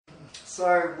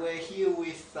So we're here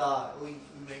with, we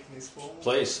making this formal?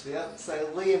 Please. Yeah, so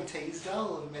Liam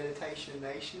Teasdale of Meditation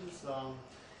Nations.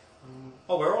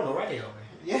 Oh, we're on already, aren't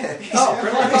we? Yeah. Oh,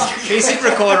 brilliant. He's in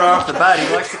recorder off the bat.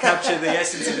 He likes to capture the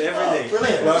essence of everything. Oh,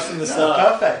 brilliant. Right from the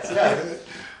start. Perfect, yeah. We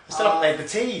still haven't made the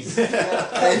teas.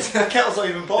 Yeah. The kettle's not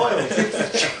even boiled.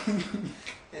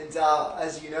 And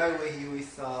as you know, we're here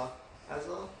with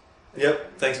Azar.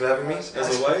 Yep, thanks for having me, as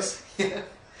always. Yeah.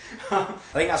 I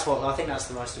think that's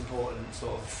the most important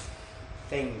sort of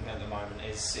thing at the moment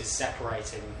is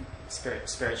separating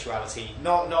spirituality,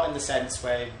 not in the sense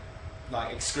where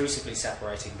like exclusively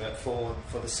separating, but for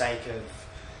the sake of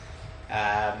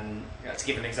to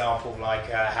give an example,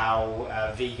 like how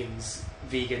vegans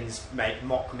make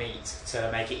mock meat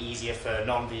to make it easier for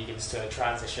non-vegans to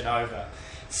transition over.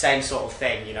 Same sort of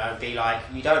thing, you know. Be like,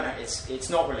 you don't. It's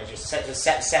not religious. Just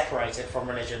separate it from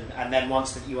religion, and then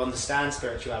once that you understand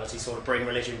spirituality, sort of bring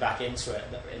religion back into it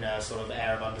in a sort of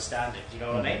air of understanding. Do you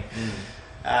know what I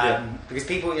mean? Because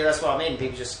people, that's what I mean.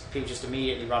 People just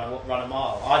immediately run a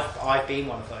mile. I've been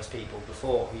one of those people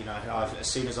before. You know, as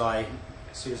soon as I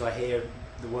hear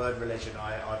the word religion,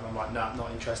 I'm like, no,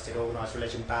 not interested. Organised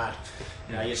religion, bad.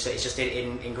 You know, it's just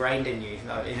ingrained in you,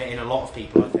 in a lot of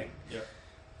people, I think.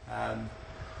 Yeah.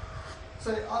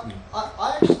 So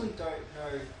I actually don't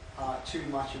know too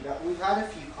much about. We've had a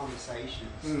few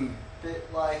conversations, but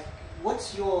like, what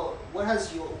were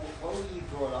you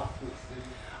brought up with?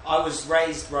 I was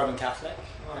raised Roman Catholic.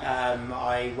 Right.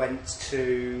 I went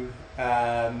to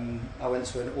an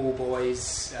all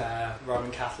boys Roman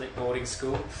Catholic boarding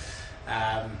school,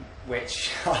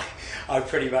 which I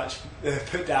pretty much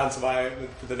put down to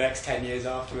for the next 10 years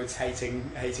afterwards,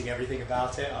 hating everything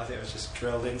about it. I think it was just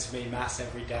drilled into me, mass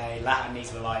every day. Latin,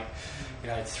 these were like,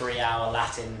 3-hour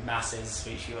Latin masses,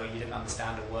 which you didn't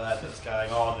understand a word that was going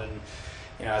on, and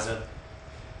as a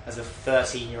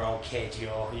 13-year-old kid,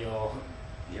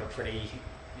 you're pretty,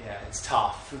 it's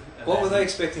tough. What were they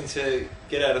expecting to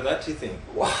get out of that, do you think?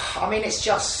 Well, I mean, it's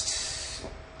just.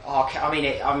 I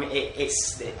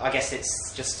guess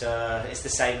it's just it's the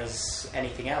same as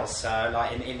anything else.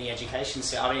 Like in the education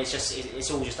system, I mean, it's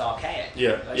all just archaic.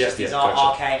 These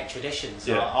archaic traditions,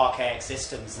 archaic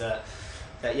systems that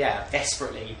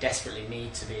desperately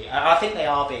need to be. I think they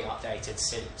are being updated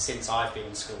since I've been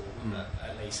in school,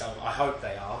 at least. I hope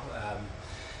they are.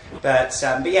 But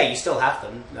yeah, you still have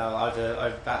them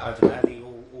over there. The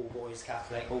all boys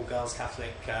Catholic, all girls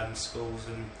Catholic schools,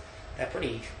 and they're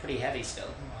pretty heavy still,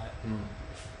 right?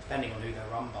 Depending on who they're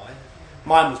run by.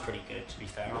 Mine was pretty good, to be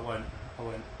fair. I won't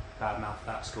badmouth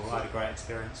that school. I had a great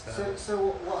experience there. So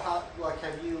what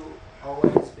have you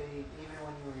always been, even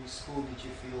when you were in school, did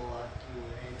you feel like you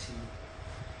were anti?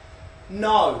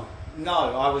 No,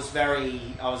 I was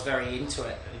very into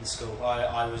it in school.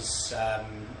 I was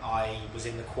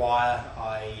in the choir.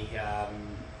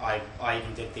 I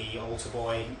even did the altar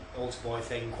boy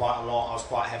thing quite a lot. I was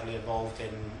quite heavily involved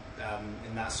in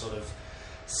that sort of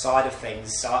side of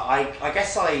things. So I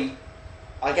guess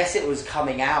it was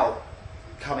coming out.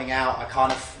 I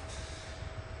kind of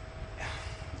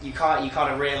you kind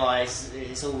of realise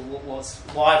it's all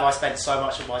why have I spent so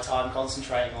much of my time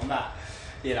concentrating on that?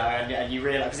 And you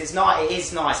realise, because it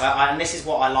is nice, and this is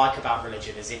what I like about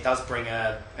religion, is it does bring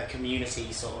a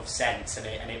community sort of sense, and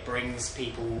it brings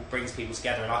people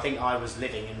together. And I think I was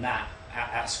living in that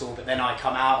at school, but then I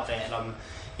come out of it, and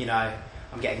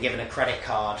I'm getting given a credit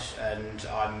card, and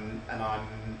I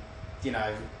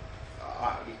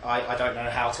don't know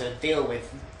how to deal with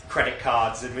credit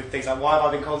cards and with things like, why have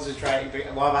I been concentrating?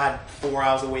 Why have I had 4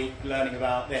 hours a week learning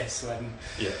about this? And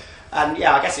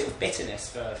I guess it was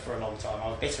bitterness for a long time. I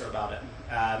was bitter about it.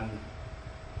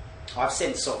 I've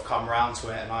since sort of come around to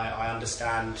it, and I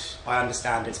understand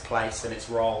its place and its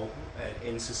role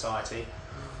in society.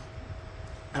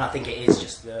 And I think it is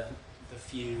just the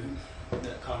few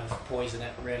that kind of poison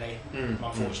it, really.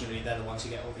 Unfortunately, they're the ones who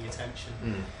get all the attention.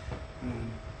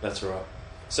 That's right.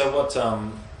 So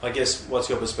what's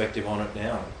your perspective on it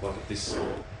now, like at this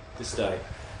day?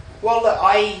 Well, look,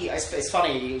 it's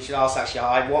funny you should ask. Actually,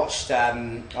 I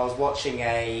was watching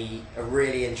a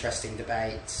really interesting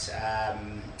debate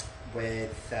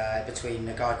between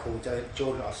a guy called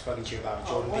Jordan. I've spoken to you about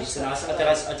Jordan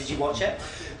Peterson. Did you watch it?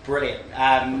 Brilliant.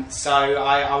 So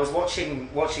I was watching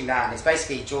that, and it's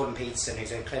basically Jordan Peterson,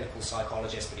 who's a clinical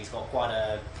psychologist, but he's got quite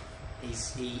a.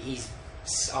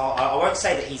 I won't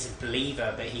say that he's a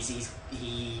believer, but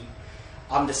he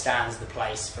understands the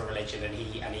place for religion, and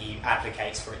he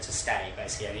advocates for it to stay,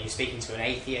 basically. And he's speaking to an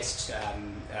atheist,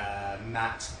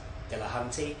 Matt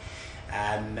Dillahunty,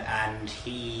 and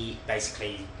he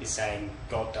basically is saying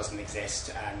God doesn't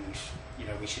exist, and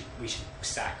we should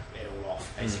sack it all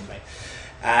off, basically.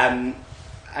 And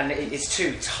it's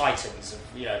two titans of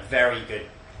very good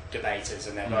debaters,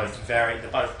 and they're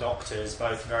both doctors,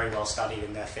 both very well studied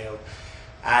in their field,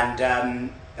 and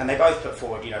they both put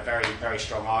forward very, very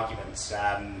strong arguments.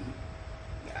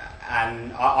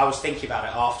 And I was thinking about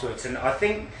it afterwards, and I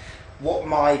think what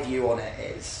my view on it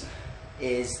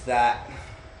is that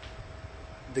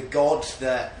the gods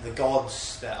that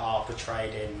are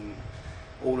portrayed in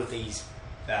all of these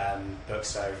books,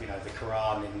 so the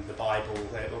Quran and the Bible,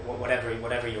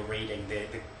 whatever you're reading, the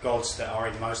gods that are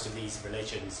in most of these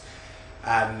religions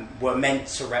were meant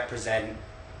to represent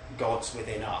gods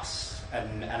within us,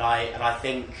 and I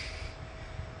think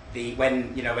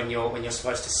when you're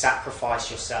supposed to sacrifice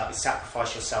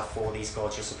yourself for these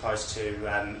gods, you're supposed to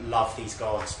love these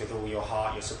gods with all your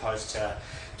heart. You're supposed to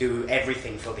do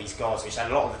everything for these gods, which a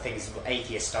lot of the things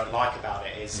atheists don't like about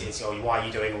it is why are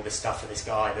you doing all this stuff for this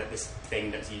guy, this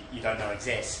thing that you don't know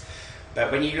exists.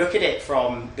 But when you look at it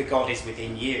from the God is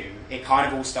within you, it kind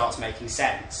of all starts making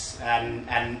sense, and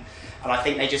I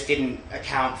think they just didn't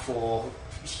account for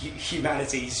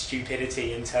humanity's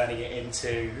stupidity and turning it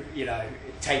into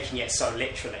taking it so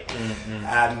literally.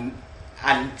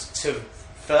 And to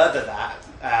further that,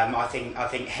 I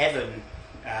think heaven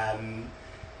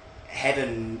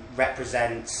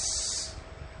represents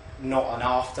not an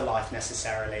afterlife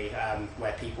necessarily,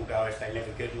 where people go if they live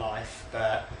a good life,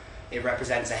 but it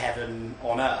represents a heaven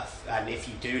on earth. And if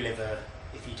you do live a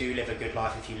good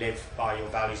life, if you live by your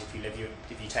values, if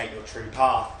you take your true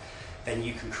path, then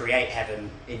you can create heaven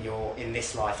in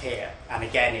this life here. And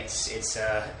again, it's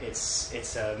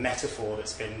a metaphor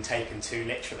that's been taken too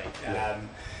literally. And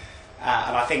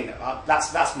I think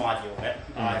that's my view of it.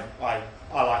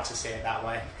 I like to see it that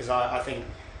way, because I think,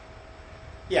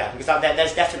 because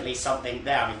there's definitely something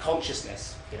there. I mean,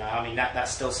 consciousness,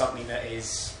 that's still something that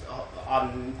is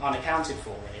unaccounted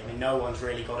for, really. I mean, no one's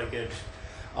really got a good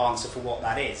answer for what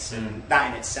that is, and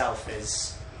that in itself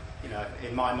is,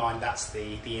 in my mind, that's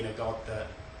the inner God that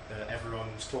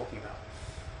everyone's talking about.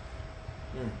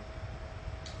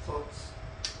 Thoughts?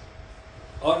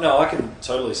 Oh no, I can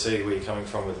totally see where you're coming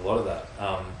from with a lot of that.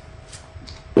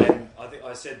 And I think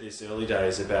I said this early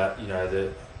days about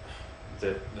the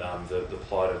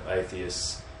plight of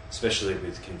atheists, especially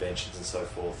with conventions and so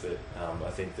forth. That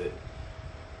I think that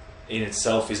in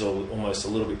itself is almost a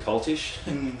little bit cultish.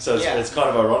 So it's kind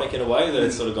of ironic in a way that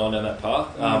it's sort of gone down that path.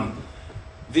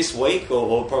 This week,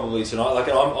 or probably tonight,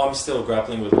 I'm still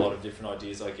grappling with a lot of different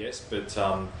ideas, I guess, but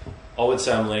I would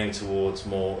say I'm leaning towards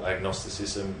more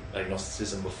agnosticism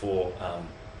before.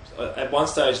 At one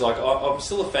stage, I'm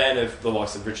still a fan of the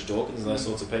likes of Richard Dawkins and those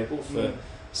sorts of people for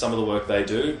some of the work they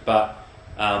do, but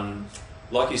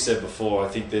like you said before, I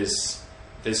think there's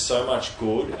so much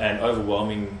good, and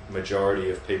overwhelming majority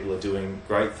of people are doing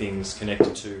great things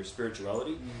connected to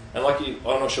spirituality. And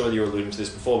I'm not sure whether you were alluding to this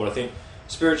before, but I think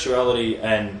spirituality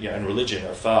and religion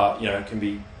are far, can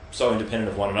be so independent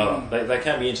of one another. They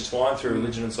can be intertwined through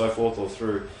religion and so forth, or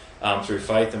through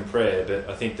faith and prayer. But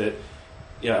I think that,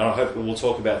 and I hope we'll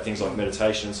talk about things like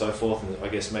meditation and so forth, and I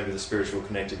guess maybe the spiritual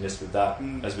connectedness with that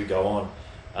as we go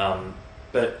on.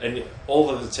 But all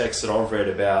of the texts that I've read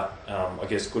about, I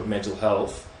guess, good mental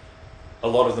health, a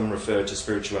lot of them refer to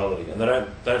spirituality, and they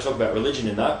don't talk about religion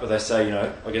in that, but they say,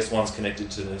 I guess one's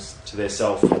connected to their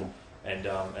self and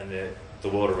the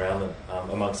world around them,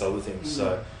 amongst other things.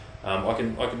 So I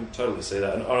can totally see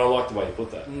that, and I like the way you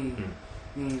put that.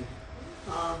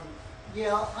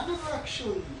 I never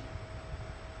actually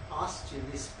asked you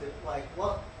this, but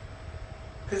what?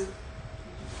 Because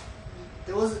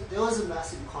there was a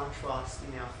massive contrast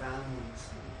in our families.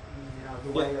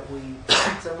 The way that we.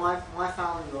 So my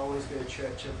family would always go to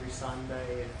church every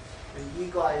Sunday, and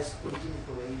you guys didn't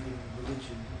believe in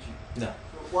religion, did you? No.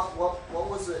 What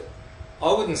was it?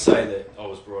 I wouldn't say that I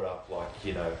was brought up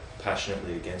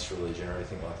passionately against religion or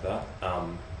anything like that.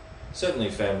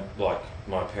 Certainly,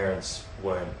 my parents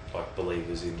weren't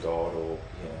believers in God or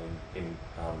in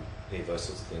any of those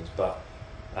sorts of things, but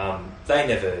they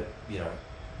never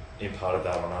imparted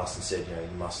that on us and said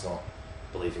you must not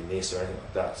believe in this or anything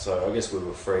like that. So I guess we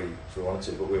were free if we wanted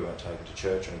to, but we weren't taken to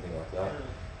church or anything like that.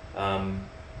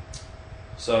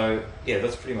 So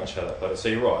that's pretty much how that played out. So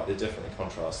you're right, there's definitely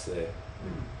contrasts there.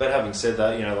 But having said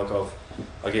that, I've,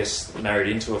 I guess, married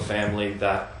into a family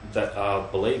that are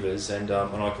believers, and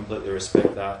I completely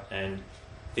respect that and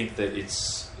think that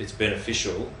it's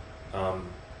beneficial.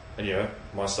 And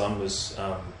my son was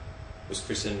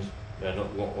christened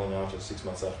not long after, 6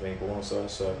 months after being born or so.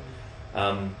 So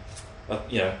I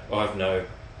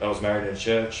was married in a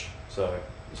church, so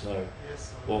there's no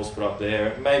walls put up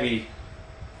there. Maybe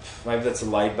maybe that's a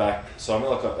laid back. So I mean,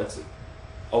 like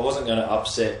I wasn't going to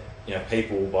upset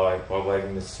people by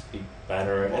waving this big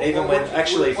banner, and even when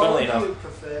actually, funnily enough,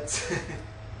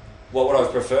 what would I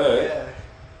prefer?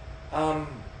 Yeah.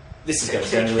 This is going to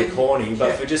sound really corny,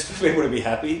 but for people to be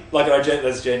happy, like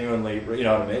that's genuinely, you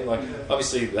know what I mean? Like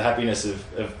obviously the happiness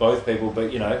of both people,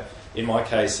 but in my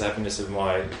case, the happiness of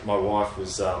my wife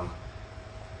was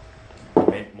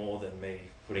meant more than me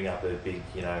putting up a big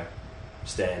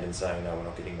stand and saying no, we're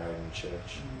not getting married in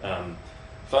church.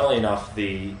 Funnily enough,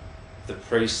 the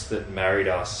priest that married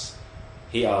us,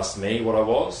 he asked me what I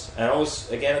was, and I was,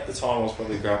 again at the time, I was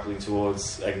probably grappling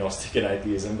towards agnostic and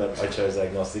atheism, but I chose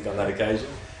agnostic on that occasion.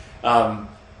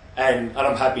 And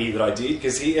I'm happy that I did,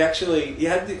 because he had he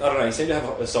seemed to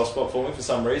have a soft spot for me for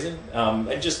some reason,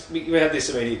 and just we had this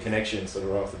immediate connection sort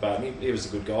of right off the bat. And he was a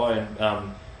good guy,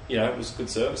 and it was good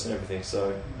service and everything.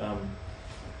 So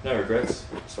no regrets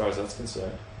as far as that's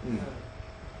concerned.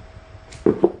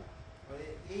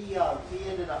 He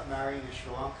ended up marrying a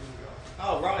Sri Lankan girl.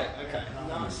 Oh right, okay,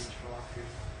 nice.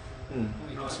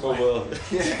 Small world.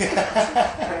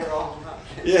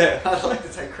 Yeah. I'd like to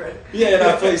take credit. Yeah,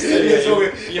 no, please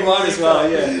do. You might as well.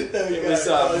 Yeah, it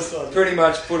was pretty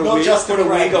much put a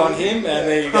wig on him, and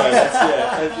there you go.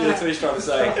 That's what he's trying to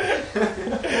say.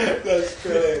 That's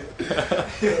great.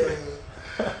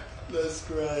 That's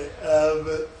great.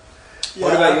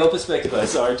 What about your perspective, though?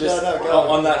 Sorry, just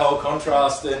on that whole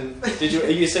contrast. And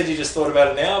you said you just thought about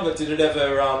it now, but did it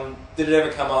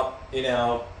ever come up in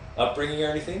our upbringing or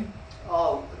anything?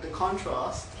 Oh, the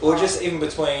contrast. Or just even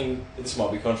between, this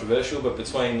might be controversial, but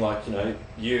between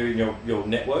you and your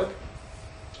network.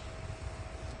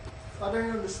 I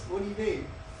don't understand. What do you mean?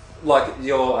 Like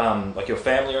your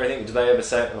family or anything? Did they ever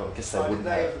say? Oh, I guess they wouldn't.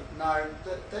 No,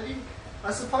 they didn't.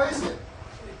 I suppose it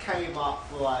came up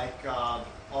like.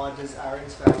 Does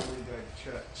Aaron's family go to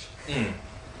church? And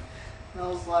I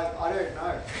was like, I don't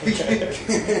know.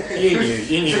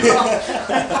 You knew.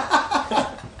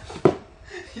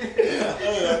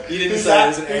 You didn't say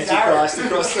there's an antichrist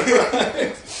across the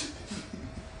road.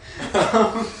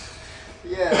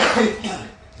 Yeah.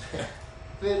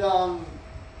 But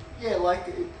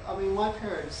my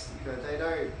parents,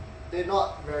 they're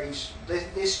not very.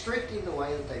 They're strict in the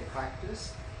way that they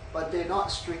practice. But they're not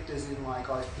strict as in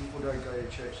if people don't go to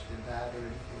church, they're bad or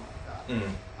anything like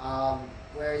that.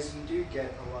 Whereas you do get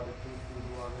a lot of people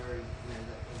who are very,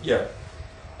 Yeah,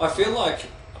 I feel like,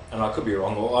 and I could be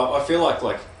wrong. I feel like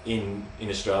in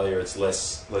Australia it's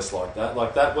less like that.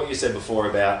 Like that, what you said before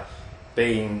about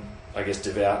being, I guess,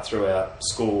 devout throughout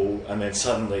school, and then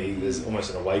suddenly there's almost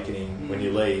an awakening when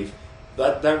you leave.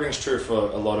 That rings true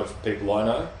for a lot of people I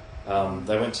know.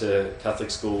 They went to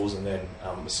Catholic schools, and then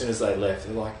as soon as they left,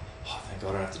 they're like, oh, thank God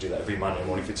I don't have to do that every Monday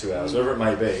morning for 2 hours, whatever it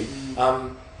may be.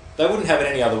 They wouldn't have it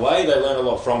any other way. They learn a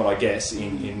lot from it, I guess,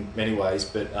 in many ways,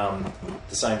 but at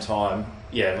the same time,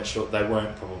 I'm not sure, they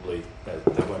weren't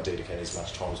dedicating as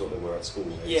much time as what they were at school.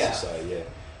 Yeah. So,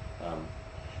 and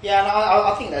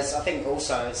I think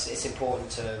also it's important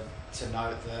to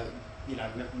note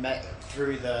that,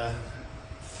 through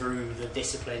the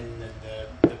discipline and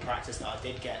the practice that I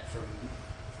did get from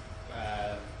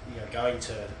going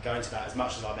to that, as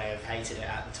much as I may have hated it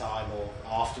at the time or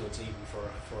afterwards even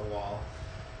for a while,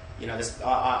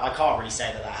 I can't really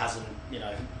say that hasn't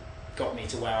got me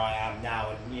to where I am now,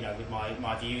 and with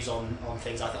my views on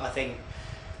things. I think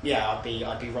I'd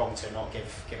be wrong to not give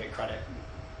it credit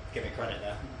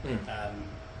there.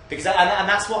 Because and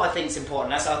that's what I think is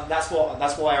important.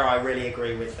 That's where I really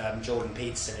agree with Jordan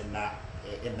Peterson in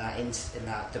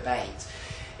that debate.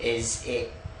 Is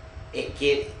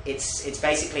it's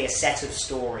basically a set of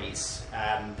stories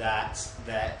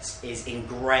that is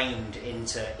ingrained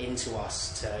into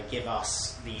us to give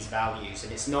us these values,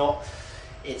 and it's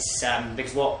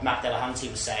because what Matt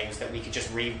Delahunty was saying was that we could just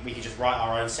write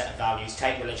our own set of values,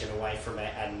 take religion away from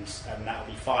it, and that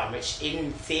would be fine, which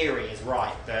in theory is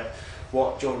right, but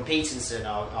what Jordan Peterson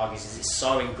argues is it's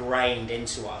so ingrained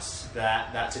into us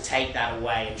that to take that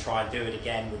away and try and do it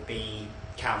again would be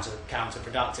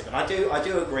counterproductive. And I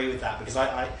do agree with that, because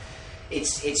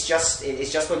it's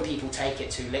just when people take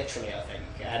it too literally, I think.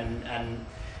 And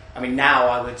I mean, now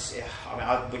I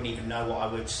wouldn't even know what I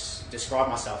would describe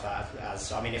myself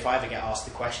as. I mean, if I ever get asked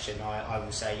the question, I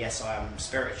will say yes, I am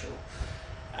spiritual.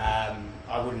 I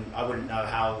wouldn't know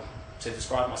how to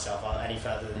describe myself any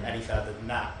further than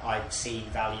that. I see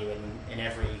value in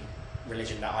every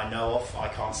religion that I know of. I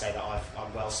can't say that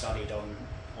I'm well studied on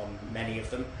many of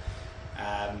them,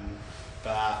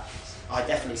 but I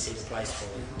definitely see the place for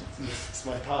it. It's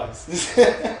my pose.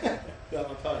 Not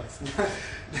my pose.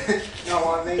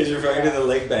 No, I mean... He's referring to the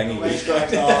leg banging. That's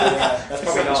probably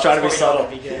not. He's trying to be subtle.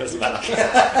 Good. Doesn't matter.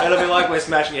 It'll be like we're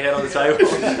smashing your head on the table.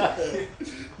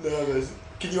 Nervous.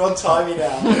 Can you untie me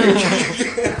now?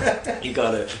 You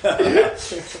got it.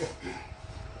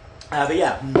 But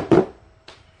yeah.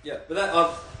 Yeah, but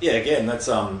that, again, that's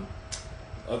I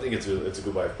think it's a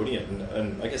good way of putting it,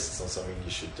 and I guess it's not something you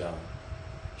should don't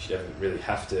really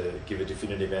have to give a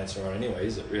definitive answer on anyway,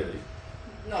 is it really?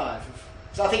 No.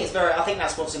 So I think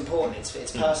that's what's important.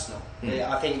 It's personal.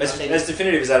 I think as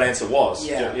definitive as that answer was.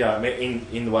 Yeah. I mean,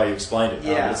 in the way you explained it.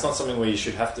 Yeah. It's not something where you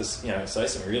should have to, say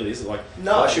something really, is it? Like,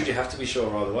 no. Why should you have to be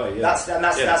sure either way? Yeah. That's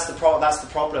the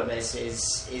problem.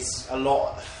 Is a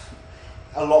lot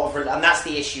of, and that's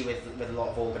the issue with a lot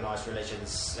of organised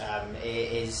religions.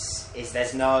 Is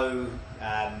there's no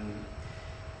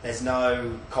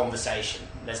conversation.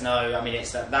 There's no. I mean,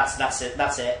 it's that's it.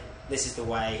 That's it. This is the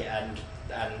way, and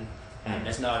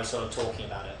there's no sort of talking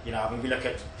about it. I mean, we look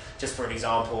at, just for an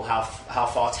example, how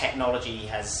far technology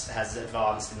has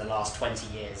advanced in the last 20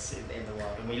 years in the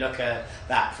world, and we look at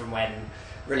that from when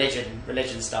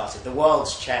religion started. The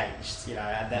world's changed, and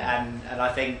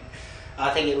I think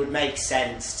it would make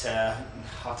sense to.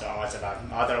 I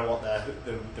don't know what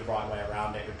the right way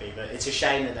around it would be, but it's a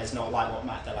shame that there's not, like what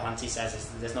Matt Delahunty says, is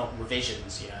there's not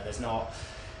revisions. There's not.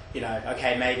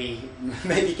 Okay, maybe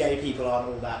gay people aren't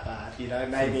all that bad.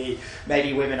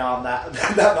 Maybe women aren't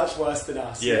that much worse than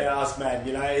us. Us men.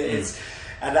 It's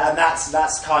and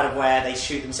that's kind of where they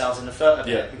shoot themselves in the foot a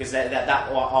bit, because that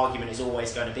argument is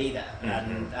always going to be there,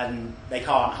 and they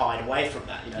can't hide away from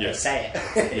that. They say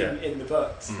it in the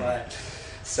books.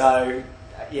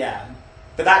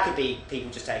 But that could be people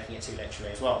just taking it too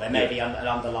literally as well. There may be an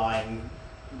underlying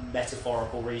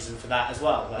metaphorical reason for that as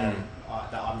well that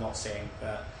I'm not seeing,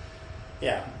 but.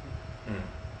 Yeah.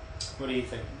 What do you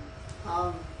think?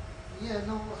 I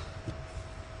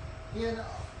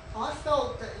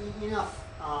felt that in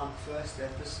our first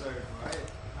episode, right?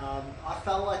 I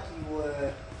felt like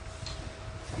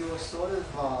you were sort of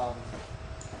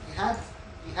you had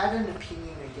an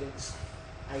opinion against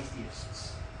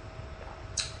atheists,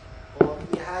 or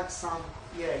you had some.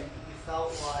 You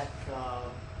felt like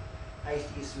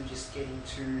atheists were just getting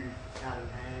too out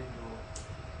of hand, or.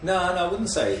 No, I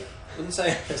wouldn't say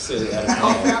necessarily out of I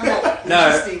hand. found that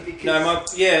interesting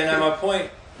because... my point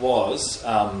was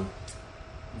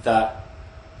that,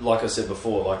 like I said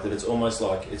before, like that it's almost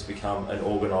like it's become an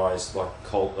organised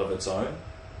cult of its own.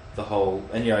 The whole,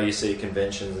 and you see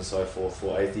conventions and so forth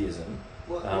for atheism.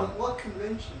 What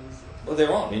conventions? Well,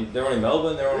 they're on in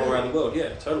Melbourne. They're on all around the world.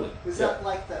 Yeah, totally. Was that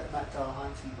like that Matt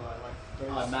Delahunty guy?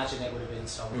 I imagine it would have been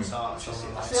someone like.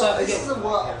 This is a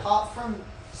world apart from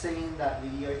seeing that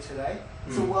video today.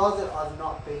 It's a world that I've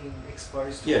not been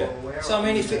exposed to or aware of. So I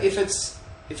mean, if it's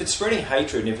spreading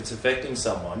hatred and if it's affecting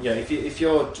someone, if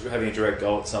you're having a direct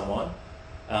go at someone,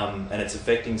 and it's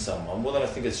affecting someone, well then I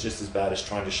think it's just as bad as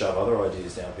trying to shove other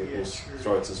ideas down people's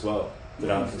throats as well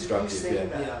that aren't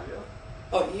constructive.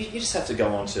 Oh, you just have to go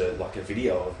on to like a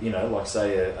video of,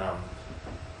 say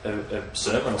a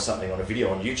sermon or something on a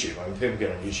video on YouTube. I mean, people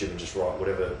get on YouTube and just write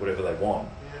whatever they want.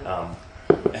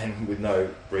 And with no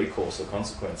recourse or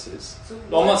consequences.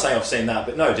 I'm not saying I've seen that,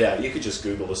 but no doubt you could just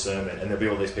Google a sermon and there'll be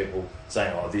all these people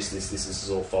saying, "Oh, this is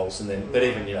all false," and then, but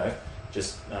even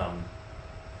just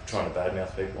trying to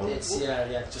badmouth people. It's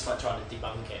just like trying to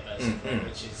debunk it, basically,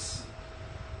 which is.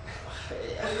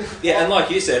 And like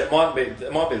you said, it might be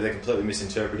they're completely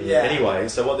misinterpreting it anyway.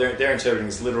 So what they're interpreting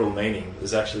as literal meaning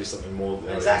is actually something more.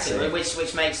 Exactly,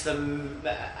 which makes them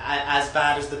as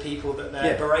bad as the people that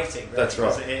they're berating. Really, that's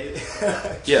right.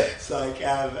 It's like,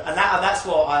 and that's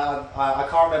what I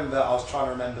can't remember. I was trying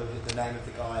to remember the name of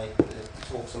the guy that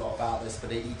talks a lot about this, but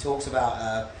he talks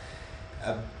about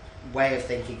a way of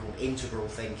thinking called integral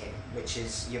thinking, which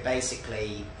is you're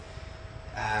basically.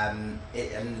 And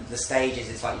the stages,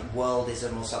 it's like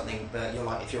worldism or something, but you're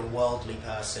like, if you're a worldly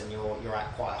person, you're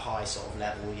at quite a high sort of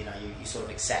level. You sort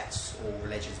of accept all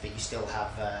religions, but you still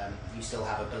have a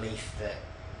belief that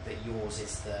yours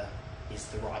is the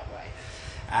right way.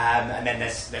 And then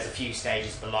there's a few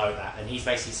stages below that, and he's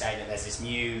basically saying that there's this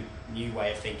new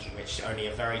way of thinking, which only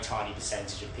a very tiny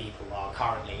percentage of people are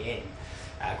currently in,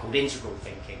 called integral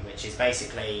thinking, which is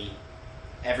basically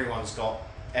everyone's got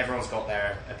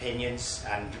their opinions,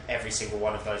 and every single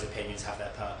one of those opinions have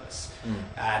their purpose,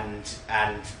 and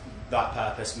that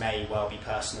purpose may well be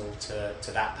personal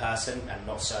to that person and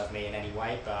not serve me in any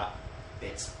way, but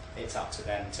it's it's up to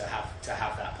them to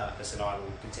have that purpose, and I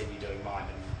will continue doing mine,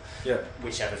 and yeah.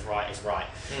 whichever's right is right.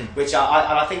 Which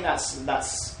I think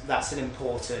that's an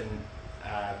important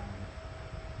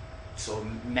sort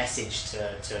of message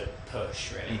to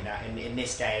push, really. That in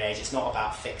this day and age, it's not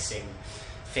about fixing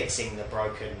the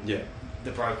broken. Yeah. The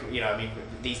broken, I mean,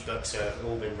 these books have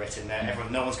all been written.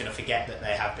 No one's going to forget that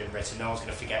they have been written. No one's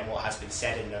going to forget what has been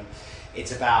said in them.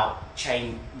 It's about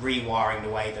rewiring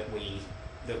the way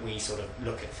that we sort of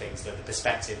look at things, the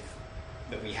perspective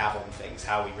that we have on things,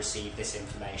 how we receive this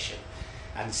information,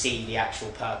 and see the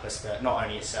actual purpose that not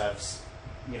only it serves,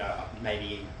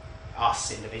 maybe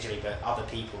us individually, but other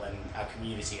people and our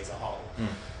community as a whole.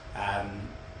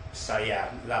 So yeah,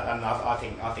 I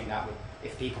think that would.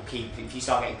 If you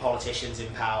start getting politicians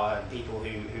in power and people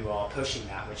who are pushing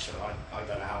that, which I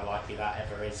don't know how likely that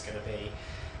ever is going to be,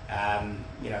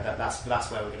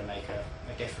 that's where we're going to make a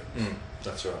difference.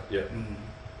 That's right. Yeah.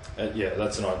 Yeah,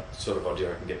 that's an sort of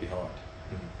idea I can get behind.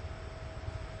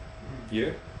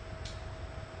 You?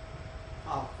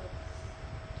 Oh,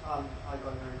 I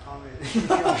got no comment.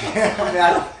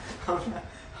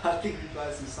 I think you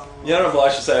guys are someone. You're not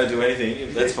obliged to say or do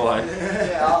anything. That's fine.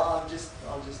 Yeah, I'll just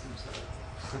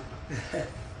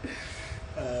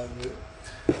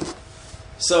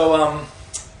So,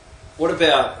 what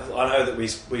about? I know that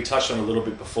we touched on a little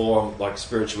bit before, like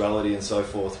spirituality and so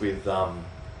forth, with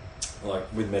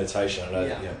with meditation. I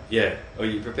know. Yeah. Are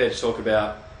you prepared to talk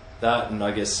about that? And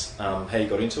I guess how you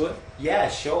got into it? Yeah,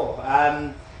 sure.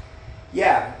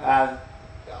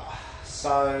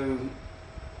 So,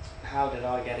 how did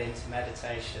I get into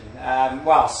meditation? So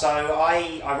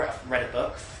I read a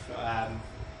book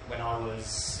when I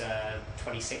was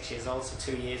 26 years old,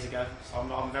 so 2 years ago. So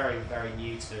I'm very, very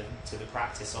new to the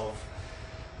practice of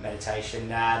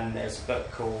meditation. And there's a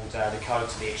book called The Code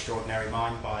to the Extraordinary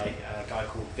Mind by a guy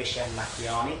called Vishen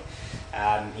Lakhiani.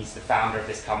 He's the founder of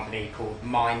this company called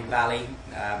Mind Valley,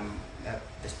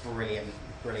 this brilliant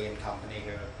company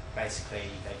who are basically,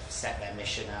 they've set their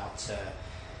mission out to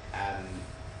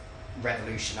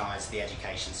revolutionise the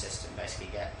education system, basically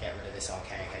get rid of this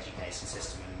archaic education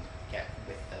system and get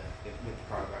with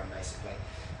the program, basically.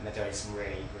 And they're doing some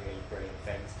really, really brilliant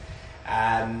things.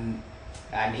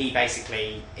 And he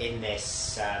basically, in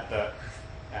this book,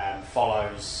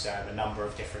 follows a number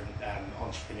of different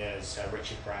entrepreneurs,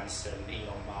 Richard Branson,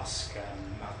 Elon Musk,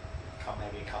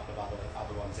 maybe a couple of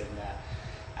other ones in there.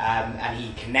 And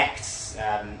he connects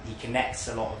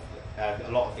a lot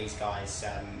of these guys.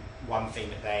 One thing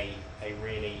that they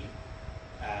really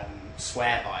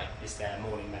swear by is their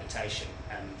morning meditation,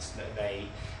 and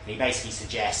he basically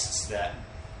suggests that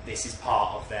this is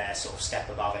part of their sort of step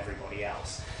above everybody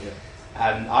else. Yeah.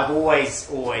 I've always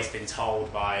been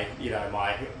told by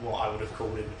my what I would have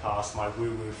called in the past my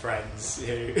woo-woo friends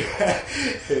who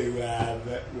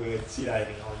would think,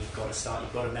 oh, you've got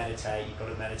to meditate.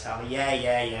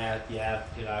 Yeah.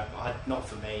 Not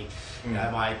for me.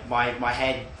 My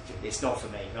head, it's not for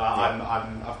me.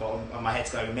 I've got my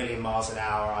head's going a million miles an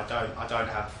hour. I don't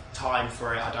have time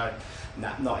for it.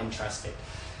 Not interested.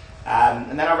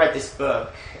 And then I read this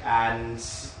book and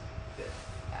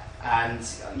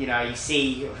you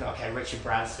see, Richard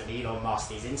Branson, Elon Musk,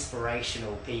 these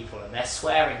inspirational people, and they're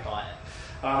swearing by it.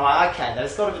 And I'm like, okay,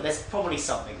 there's probably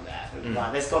something there.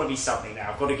 Like, there's got to be something there.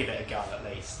 I've got to give it a go at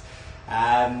least.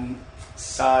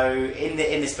 So in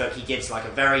this book, he gives like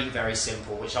a very, very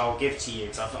simple, which I'll give to you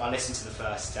because I listened to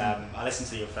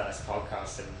your first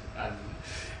podcast, and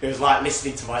it was like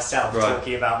listening to myself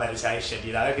talking about meditation,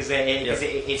 because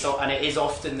it is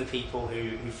often the people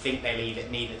who think they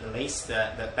need it the least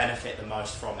that benefit the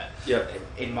most from it. Yep.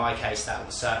 In my case,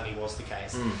 that certainly was the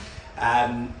case.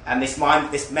 And this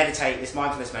mindfulness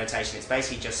meditation, it's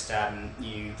basically just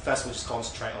you first of all just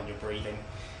concentrate on your breathing,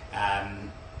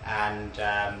 and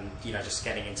just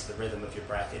getting into the rhythm of your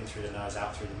breath, in through the nose,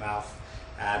 out through the mouth.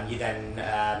 You then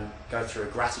go through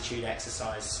a gratitude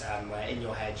exercise where in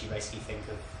your head you basically think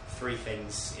of 3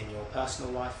 things in your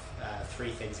personal life, 3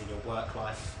 things in your work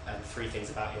life, and 3 things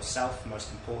about yourself,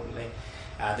 most importantly,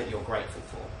 that you're grateful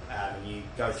for. And you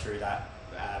go through that,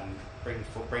 bring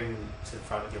to the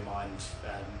front of your mind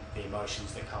the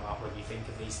emotions that come up when you think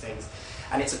of these things.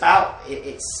 And it's about,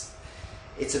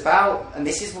 and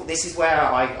this is where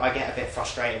I get a bit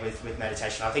frustrated with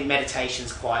meditation. I think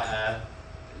meditation's quite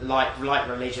like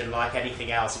religion, like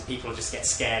anything else, and people just get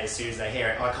scared as soon as they hear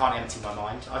it. I can't empty my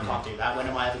mind. I can't do that. When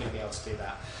am I ever going to be able to do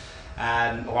that?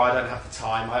 Or I don't have the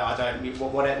time. I don't.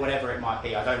 Whatever it might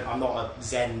be. I'm not a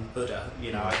Zen Buddha.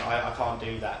 I can't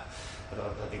do that. I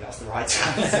don't think that's the right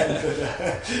term. Zen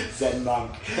Buddha, Zen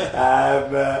monk.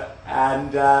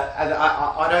 And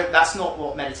I don't. That's not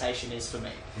what meditation is for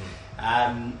me.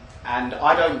 And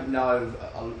I don't know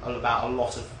about a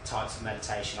lot of types of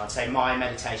meditation. I'd say my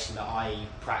meditation that I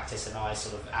practice and I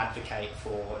sort of advocate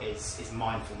for is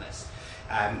mindfulness,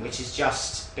 which is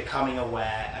just becoming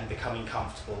aware and becoming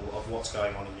comfortable of what's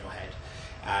going on in your head,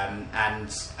 and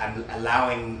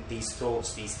allowing these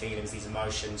thoughts, these feelings, these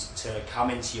emotions to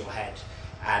come into your head,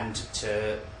 and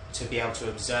to be able to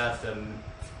observe them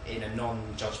in a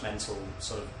non-judgmental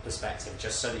sort of perspective,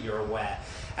 just so that you're aware.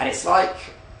 And it's like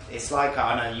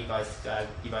I know you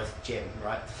both gym,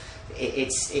 right?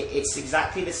 It's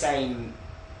exactly the same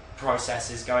process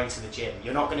as going to the gym.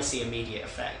 You're not going to see immediate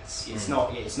effects. It's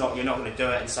not. You're not going to do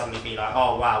it and suddenly be like,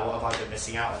 oh wow, what have I been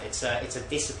missing out on? It's a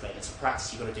discipline. It's a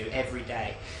practice you've got to do every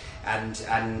day, and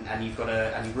you've got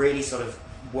to really sort of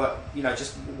work.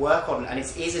 Just work on. And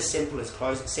it is as simple as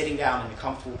sitting down in a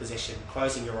comfortable position,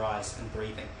 closing your eyes and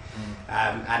breathing,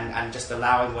 and just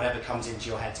allowing whatever comes into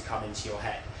your head to come into your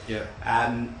head. Yeah.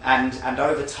 And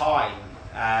over time,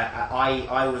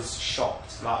 I was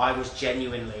shocked. Like, I was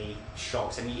genuinely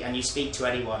shocked. And you speak to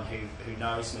anyone who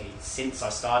knows me since I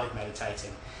started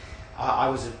meditating, I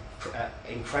was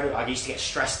incredible. I used to get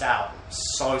stressed out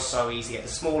so easy at the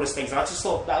smallest things. And I just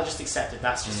thought, I just accepted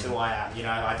that's just who I am.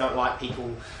 I don't like people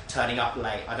turning up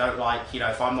late. I don't like,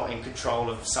 if I'm not in control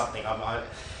of something,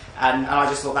 and I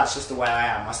just thought that's just the way I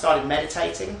am. I started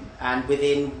meditating, and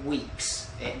within weeks,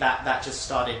 that just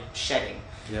started shedding.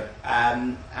 Yeah.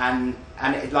 And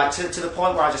it, like to the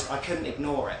point where I couldn't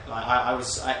ignore it. Like I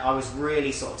was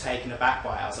really sort of taken aback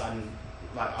by it. I was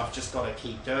like, I've just got to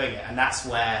keep doing it. And that's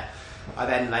where I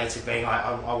then later being like,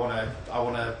 I want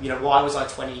to, why was I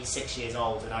 26 years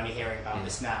old and only hearing about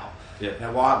this now?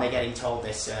 Yeah. Why aren't they getting told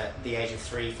this at the age of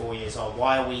 3-4 years old?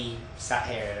 Why are we sat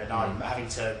here and I'm having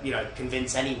to,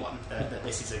 convince anyone that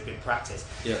this is a good practice?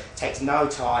 Yeah. It takes no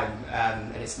time,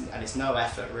 and it's no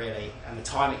effort really, and the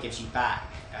time it gives you back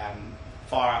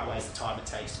far outweighs the time it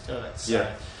takes to do it. So,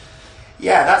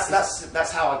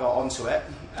 that's how I got onto it.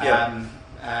 I've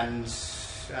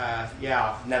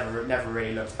never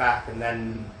really looked back. And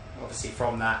then obviously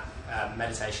from that,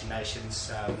 Meditation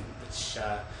Nations, which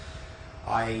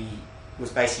I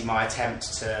was basically my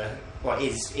attempt to,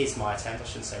 is my attempt, I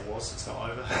shouldn't say was, it's not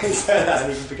over, it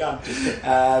hasn't even begun,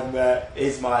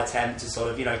 is my attempt to sort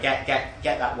of, get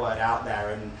that word out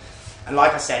there. And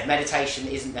like I said, meditation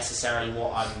isn't necessarily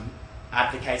what I'm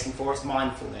advocating for, it's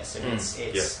mindfulness, and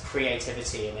it's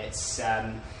creativity, and it's,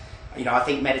 I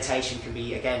think meditation can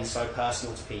be, again, so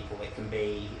personal to people. It can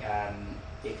be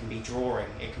drawing,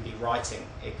 it can be writing,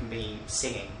 it can be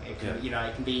singing, it can,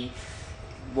 it can be,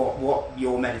 what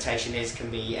your meditation is can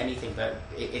be anything, but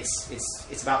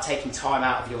it's about taking time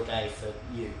out of your day for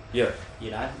you. Yeah.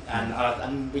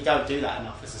 And we don't do that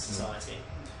enough as a society.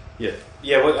 Yeah.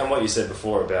 And what you said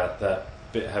before about that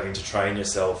bit, having to train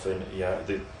yourself, and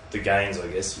the gains, I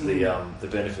guess, the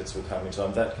benefits will come in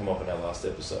time. That came up in our last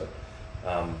episode.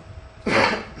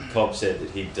 Cobb said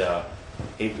that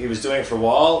he was doing it for a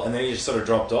while, and then he just sort of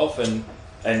dropped off, and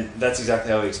that's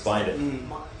exactly how he explained it.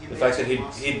 The fact that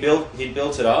he'd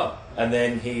built it up, and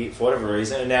then he, for whatever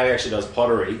reason, and now he actually does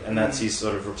pottery, and that's his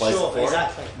sort of replacement for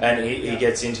exactly. it. And he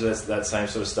gets into that same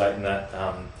sort of state, and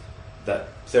that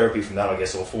therapy from that, I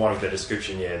guess, or for want of a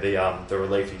description, the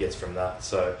relief he gets from that.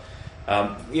 So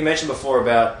you mentioned before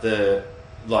about it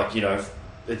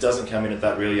doesn't come in at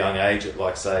that really young age, at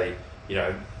like say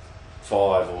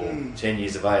 5 or 10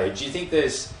 years of age. Do you think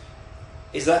is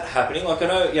that happening? Like, I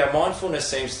know, mindfulness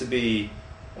seems to be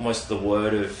almost the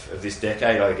word of this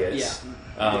decade, I guess.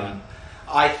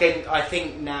 I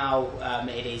think now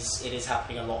it is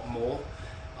happening a lot more.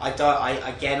 I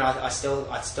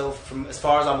still, from as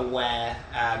far as I'm aware,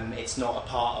 it's not a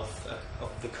part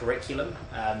of the curriculum.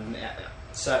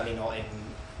 Certainly not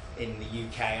in the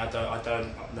UK. I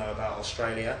don't know about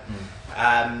Australia.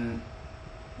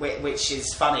 Which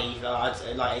is funny.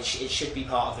 It should be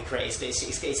part of the curriculum.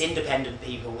 It's independent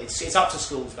people. It's up to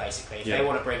schools basically if they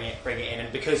want to bring it in.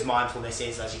 And because mindfulness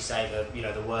is, as you say,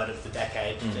 the word of the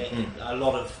decade, a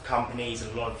lot of companies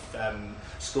and a lot of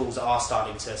schools are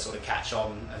starting to sort of catch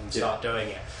on and start doing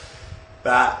it.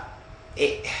 But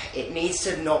it needs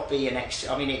to not be an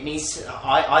extra. I mean, it needs.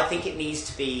 I think it needs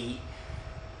to be,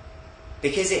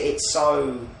 because it's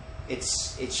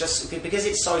just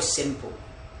so simple.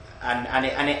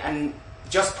 And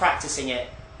just practicing it,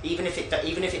 even if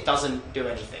it doesn't do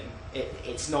anything,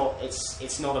 it's not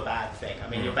a bad thing. I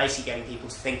mean, you're basically getting people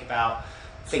to think about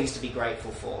things to be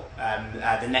grateful for.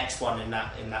 The next one in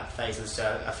that phase was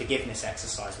a forgiveness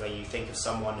exercise, where you think of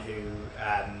someone who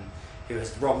who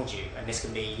has wronged you, and this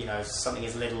can be, you know, something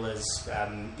as little as,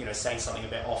 you know, saying something a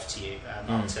bit off to you,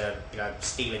 up to, you know,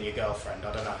 stealing your girlfriend,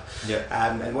 I don't know,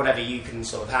 and whatever you can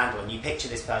sort of handle, and you picture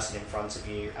this person in front of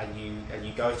you, and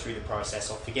you go through the process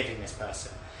of forgiving this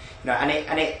person, you know,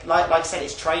 and it like I said,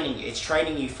 it's training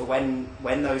you for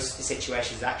when those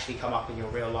situations actually come up in your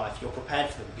real life, you're prepared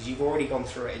for them because you've already gone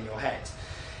through it in your head.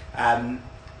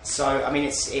 So I mean,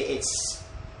 it's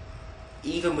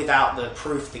even without the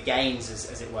proof, the gains,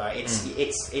 as it were,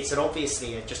 it's an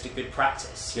obviously just a good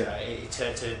practice, you know,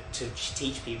 to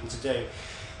teach people to do.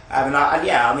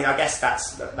 I guess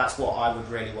that's what I would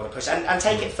really want to push, and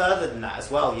take it further than that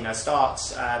as well. You know, start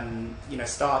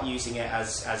using it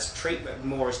as treatment,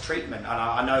 more as treatment. And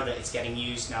I know that it's getting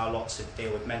used now a lot to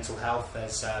deal with mental health.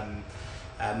 There's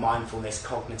mindfulness,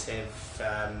 cognitive.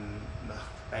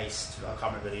 Based, I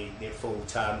can't remember the full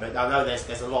term, but I know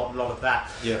there's a lot of that.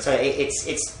 Yeah. So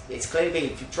it's clearly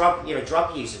being drug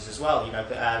users as well.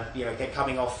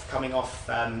 Coming off.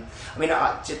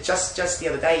 Just the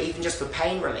other day, even just for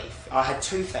pain relief, I had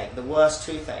toothache, the worst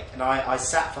toothache, and I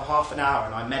sat for half an hour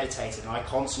and I meditated and I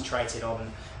concentrated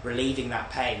on relieving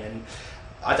that pain. And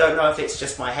I don't know if it's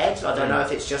just my head. I don't know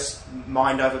if it's just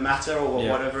mind over matter or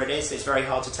whatever it is. It's very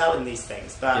hard to tell in these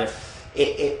things, but. Yeah.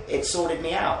 It sorted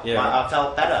me out. Yeah. Like, I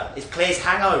felt better. It clears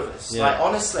hangovers. Yeah. Like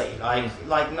honestly,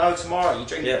 like no tomorrow. You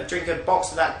drink a box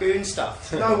of that goon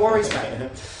stuff. No worries, mate.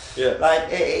 Yeah. Like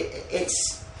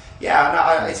it's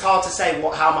hard to say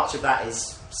how much of that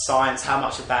is science, how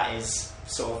much of that is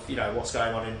sort of, you know, what's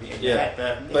going on in your head.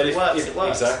 But it works.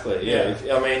 Exactly. Yeah.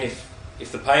 I mean,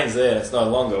 if the pain's there and it's no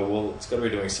longer, well, it's got to be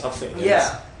doing something.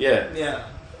 Yeah.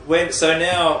 So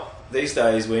now. These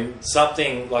days, when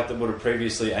something like that would have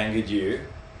previously angered you,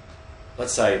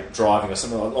 let's say driving or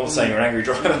something, I'm not saying you're an angry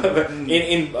driver, but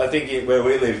I think where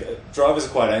we live, drivers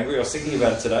are quite angry. I was thinking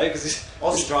about it today because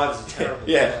Aussie drivers are terrible.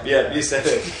 Yeah, you said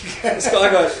it. This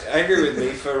guy got angry with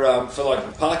me for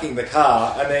like parking the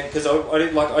car, and then because I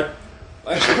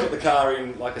actually put the car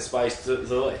in like a space to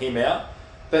let him out,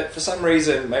 but for some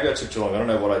reason maybe I took too long. I don't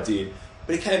know what I did.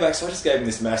 But he came back, so I just gave him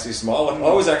this massive smile. Like,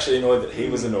 I was actually annoyed that he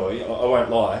was annoyed. I won't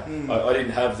lie. I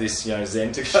didn't have this, you know,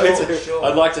 zen to go to. Sure.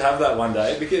 I'd like to have that one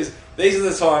day because these are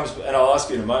the times, and I'll ask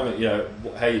you in a moment, you know,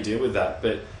 how you deal with that.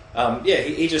 But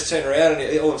he just turned around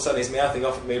and all of a sudden he's mouthing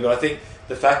off at me. But I think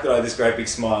the fact that I had this great big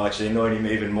smile actually annoyed him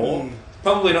even more.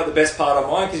 Probably not the best part of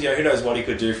mine because, you know, who knows what he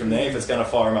could do from there if it's going to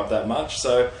fire him up that much.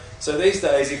 So these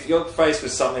days, if you're faced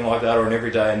with something like that or an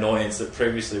everyday annoyance that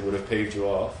previously would have peeved you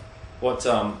off, what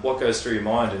goes through your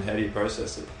mind and how do you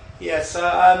process it? Yeah, so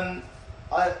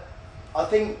I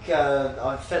think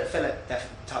Philip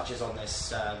touches on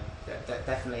this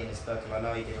definitely in his book, and I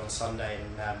know he did on Sunday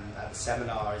at the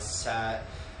seminar.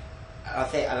 I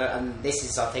think, and this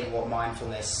is I think what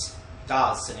mindfulness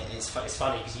does, and it's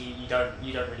funny because you don't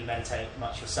really meditate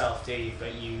much yourself, do you?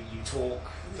 But you talk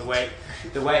the way,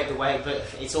 but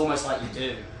it's almost like you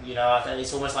do. You know,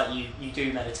 it's almost like you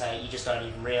do meditate. You just don't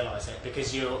even realise it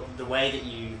because the way that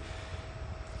you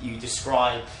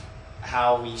describe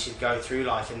how we should go through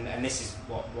life, and this is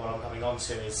what I'm coming on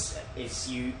to is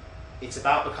it's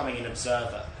about becoming an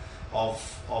observer of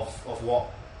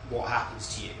what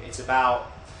happens to you. It's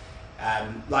about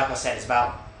like I said, it's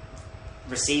about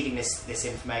receiving this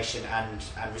information and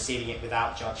receiving it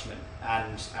without judgment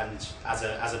and as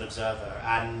an observer,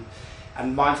 and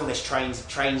mindfulness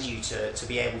trains you to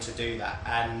be able to do that,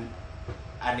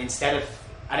 and instead of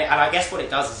and I guess what it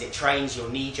does is it trains your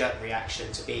knee-jerk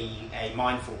reaction to be a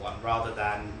mindful one rather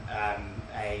than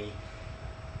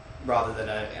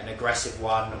an aggressive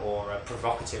one or a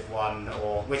provocative one,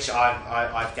 or which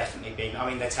I've definitely been. I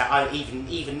mean,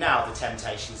 even now the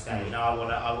temptation's there. You know,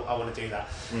 I want to do that.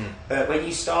 But when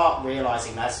you start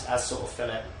realizing, as sort of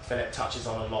Philip touches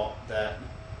on a lot, that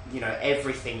you know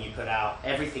everything you put out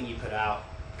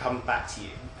comes back to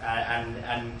you,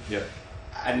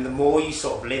 and the more you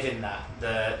sort of live in that,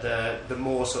 the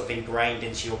more sort of ingrained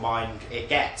into your mind it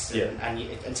gets,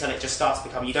 until it just starts to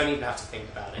become. You don't even have to think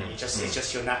about it. It's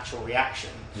just your natural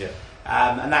reaction.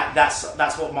 And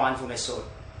that's what mindfulness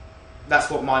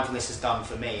has done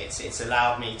for me. It's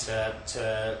allowed me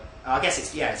to I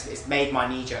guess it's made my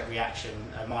knee-jerk reaction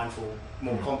a mindful,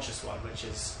 more conscious one, which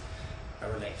is a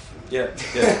relief.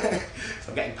 So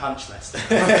I'm getting punch less.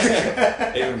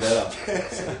 Even better.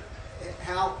 So,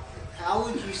 how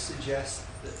would you suggest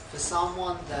that for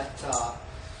someone that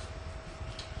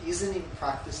isn't in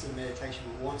practice of meditation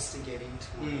but wants to get into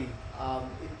it,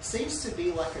 it seems to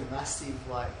be like a massive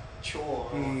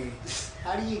chore.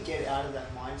 How do you get out of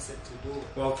that mindset to do it?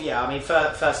 Well, yeah, I mean,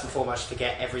 first and foremost,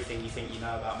 forget everything you think you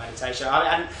know about meditation.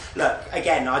 And look,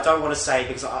 again, I don't want to say,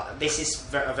 because this is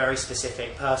a very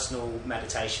specific personal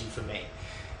meditation for me,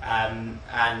 and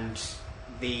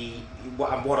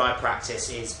what I practice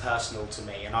is personal to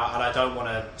me, and I don't want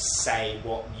to say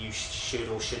what you should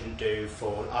or shouldn't do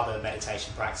for other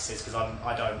meditation practices, because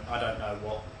I don't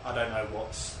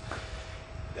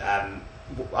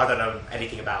know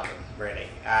anything about them really.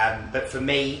 But for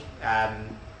me,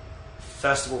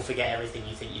 first of all, forget everything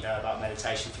you think you know about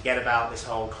meditation. Forget about this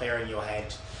whole clearing your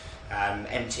head,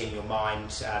 emptying your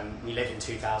mind. We live in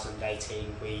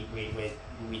 2018.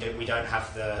 We don't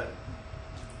have the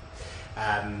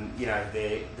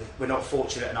we're not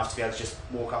fortunate enough to be able to just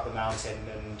walk up a mountain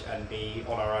and be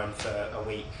on our own for a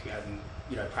week and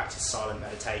practice silent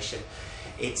meditation.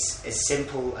 It's as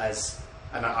simple as,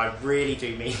 and I really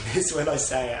do mean this when I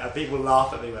say it, and people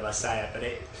laugh at me when I say it, but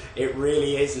it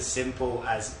really is as simple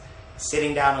as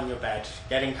sitting down on your bed,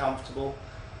 getting comfortable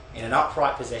in an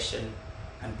upright position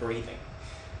and breathing.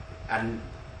 And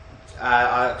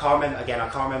I can't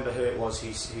remember who it was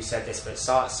who said this, but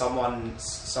someone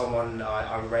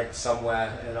I read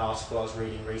somewhere in an article I was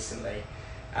reading recently,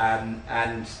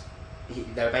 and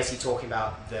they were basically talking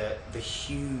about the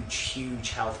huge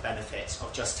health benefits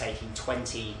of just taking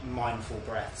 20 mindful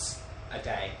breaths a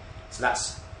day.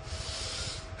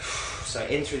 So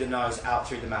in through the nose, out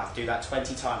through the mouth. Do that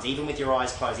 20 times, even with your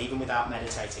eyes closed, even without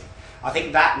meditating. I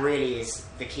think that really is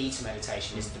the key to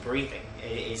meditation, is the breathing.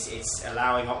 It's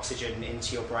allowing oxygen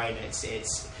into your brain. It's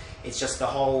just the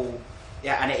whole,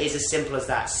 and it is as simple as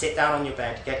that. Sit down on your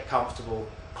bed, get comfortable,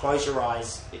 close your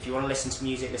eyes. If you want to listen to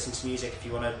music, listen to music. If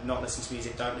you want to not listen to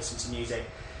music, don't listen to music,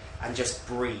 and just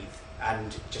breathe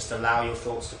and just allow your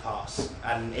thoughts to pass.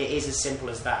 And it is as simple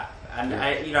as that. And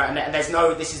and there's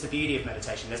no. This is the beauty of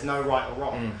meditation. There's no right or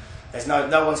wrong. There's no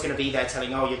one's going to be there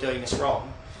telling, oh, you're doing this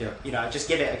wrong. Yeah. Just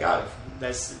give it a go.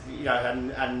 There's,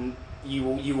 and you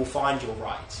will find your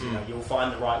right. You'll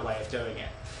find the right way of doing it,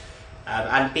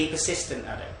 and be persistent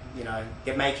at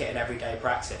it. Make it an everyday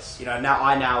practice. Now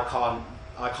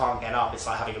I can't get up. It's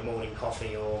like having a morning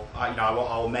coffee, or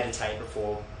I'll meditate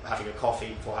before having a coffee,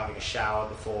 before having a shower,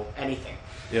 before anything.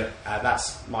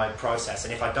 That's my process,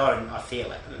 and if I don't, I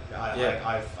feel it.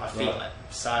 I feel it.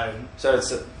 So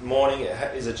it's a morning.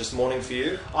 Is it just morning for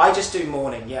you? I just do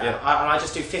morning. I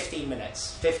just do 15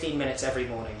 minutes. 15 minutes every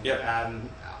morning.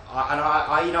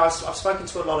 I've spoken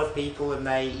to a lot of people, and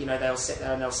they'll sit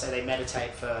there and they'll say they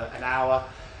meditate for an hour.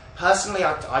 Personally,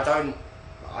 I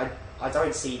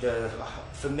don't see the.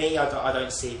 For me, I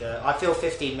don't see the. I feel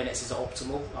 15 minutes is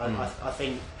optimal. I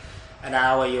think an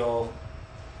hour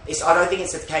I don't think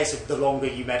it's a case of the longer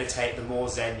you meditate, the more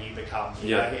zen you become.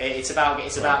 It's about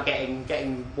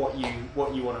getting what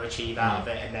you want to achieve out of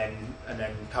it, and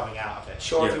then coming out of it.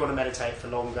 Sure, if you want to meditate for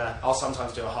longer, I'll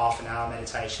sometimes do a half an hour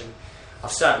meditation.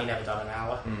 I've certainly never done an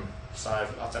hour, so I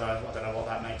don't know what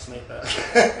that makes me. But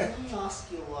let me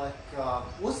ask you,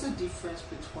 what's the difference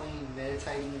between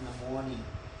meditating in the morning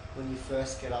when you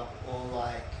first get up, or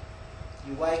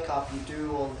you wake up, you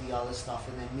do all the other stuff,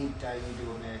 and then midday you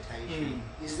do a meditation?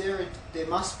 Is there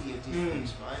must be a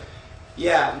difference, right?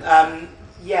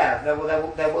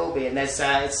 There will be, and there's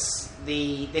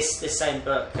this same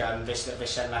book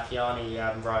Vishen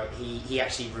Lakhiani wrote. He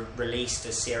actually released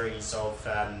a series of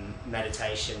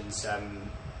meditations,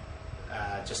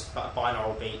 just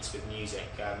binaural beats with music.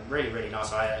 Really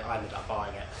nice. I ended up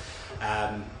buying it.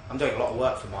 I'm doing a lot of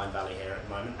work for Mind Valley here at the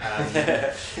moment,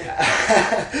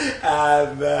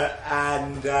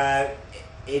 and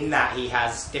in that he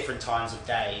has different times of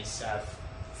days,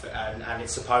 and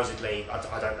it's supposedly, I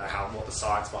don't know what the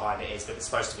science behind it is, but it's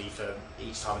supposed to be for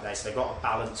each time of day. So they've got a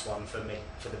balanced one for the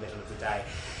middle of the day.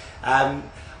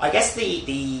 I guess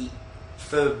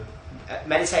for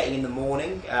meditating in the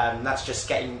morning, that's just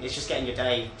getting your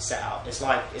day set up. It's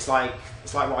like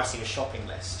writing a shopping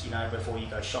list, before you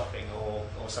go shopping or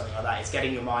something like that. It's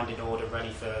getting your mind in order,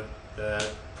 ready for the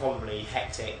probably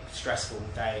hectic, stressful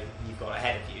day you've got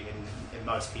ahead of you in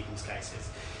most people's cases.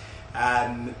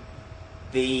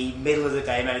 The middle of the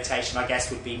day meditation, I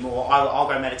guess, would be more. I'll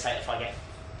go meditate if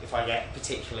I get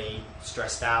particularly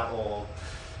stressed out, or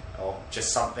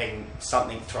just something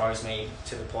throws me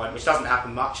to the point, which doesn't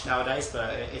happen much nowadays,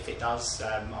 but if it does,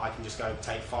 I can just go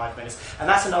take 5 minutes. And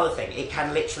that's another thing, it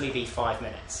can literally be 5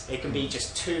 minutes. It can be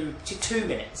just 2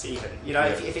 minutes even.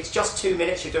 If it's just 2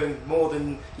 minutes, you're doing more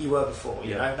than you were before,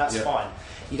 that's fine.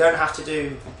 You don't have to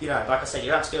do, like I said, you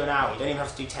don't have to do an hour, you don't even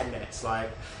have to do 10 minutes,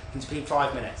 it can be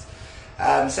 5 minutes.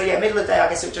 Middle of the day, I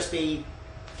guess it would just be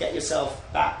get yourself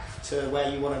back to where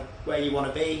you want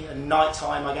to be. And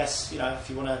nighttime, I guess, if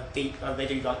you want to they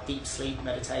do like deep sleep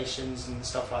meditations and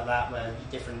stuff like that, where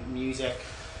different music.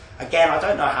 Again, I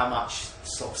don't know how much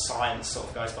sort of science sort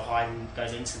of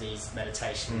goes into these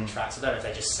meditation tracks. I don't know if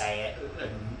they just say it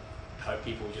and hope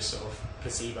people just sort of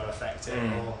placebo affect it,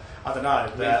 or I don't know.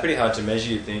 It'd be pretty hard to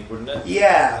measure, you think, wouldn't it?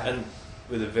 Yeah. And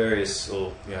with the various,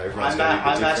 or everyone's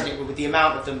I imagine it with the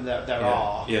amount of them that there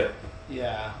are. Yeah.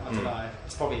 Yeah, I don't know.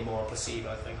 It's probably more a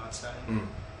placebo thing, I'd say.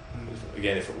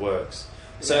 Again, if it works.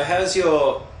 So,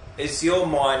 is your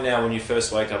mind now, when you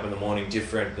first wake up in the morning,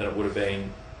 different than it would have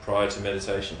been prior to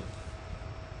meditation?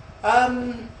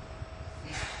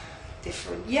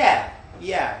 Different. Yeah.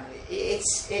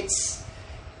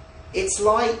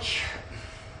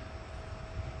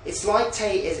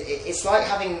 It's like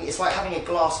having a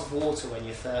glass of water when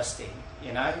you're thirsty.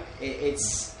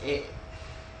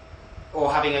 Or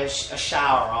having a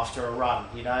shower after a run.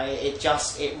 It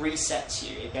resets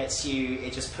you.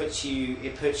 It just puts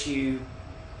you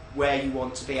where you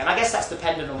want to be. And I guess that's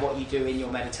dependent on what you do in your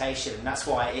meditation. And that's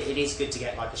why it is good to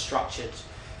get like a structured,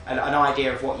 an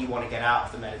idea of what you want to get out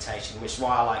of the meditation, which is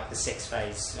why I like the 6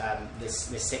 phase, this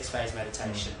 6 phase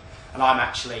meditation. And I'm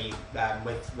actually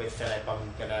with Philip.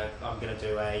 I'm gonna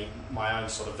do my own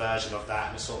sort of version of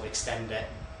that and sort of extend it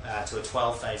to a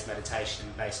 12 phase meditation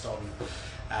based on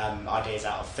ideas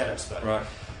out of Philip's book. Right.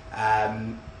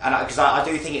 And because I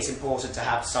do think it's important to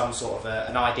have some sort of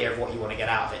an idea of what you want to get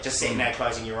out of it. Just sitting there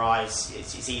closing your eyes,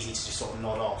 it's easy to just sort of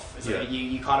nod off.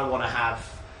 You kind of want to have,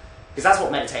 because that's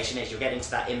what meditation is. You're getting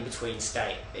to that in-between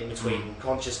state, in between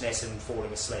consciousness and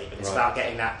falling asleep, and it's about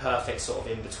getting that perfect sort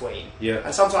of in-between. Yeah.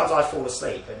 And sometimes I fall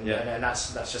asleep, and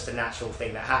that's just a natural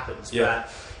thing that happens. Yeah. But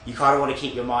you kind of want to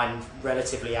keep your mind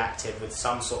relatively active with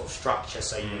some sort of structure,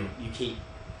 so you keep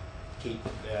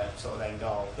sort of end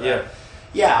goal. But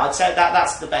yeah, I'd say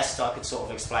that's the best I could sort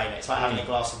of explain it. It's like having a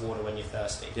glass of water when you're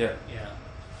thirsty. Yeah.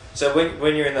 So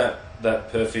when you're in that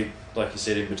perfect, like you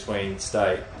said, in between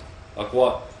state, like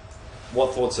what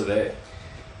thoughts are there?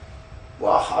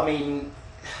 Well, I mean,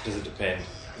 does it depend?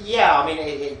 Yeah, I mean,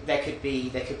 there could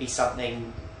be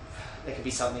something. There could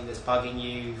be something that's bugging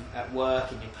you at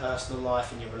work, in your personal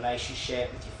life, in your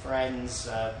relationship with your friends.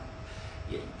 So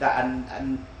you've got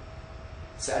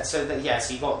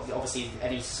obviously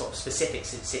any sort of specific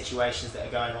situations that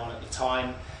are going on at the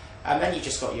time, and then you've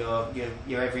just got your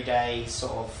everyday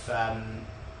sort of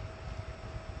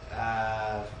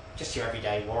just your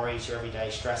everyday worries, your everyday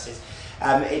stresses.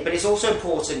 But it's also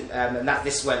important, and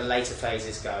this is where the later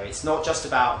phases go. It's not just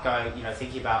about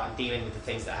thinking about and dealing with the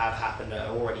things that have happened that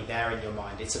are already there in your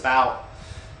mind. It's about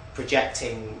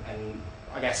projecting and,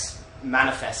 I guess,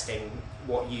 manifesting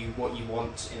what you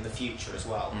want in the future as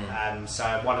well.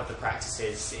 So one of the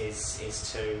practices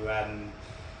is to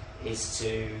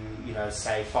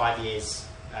say 5 years.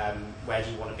 Where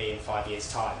do you want to be in 5 years'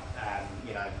 time?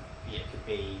 It could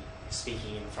be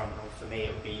speaking in front of, for me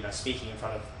it would be speaking in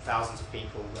front of thousands of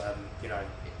people,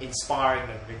 inspiring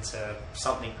them into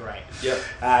something great.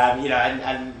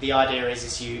 And the idea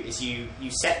is you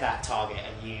set that target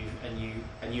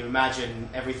and you imagine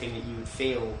everything that you would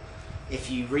feel if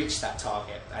you reach that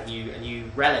target, and you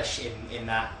relish in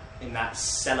that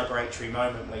celebratory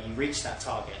moment where you reach that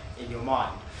target in your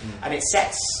mind. And it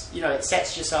sets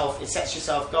yourself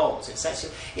goals. It's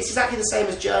exactly the same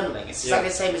as journaling. It's exactly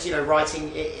the same as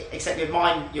writing, except your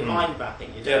mind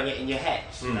mapping. You're doing it in your head.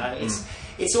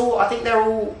 It's all. I think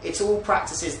it's all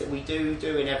practices that we do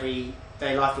in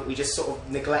everyday life, but we just sort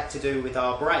of neglect to do with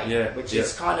our brain, which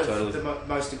is kind of the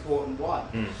most important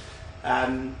one.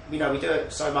 We do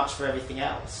it so much for everything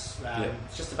else.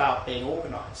 It's just about being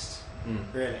organised,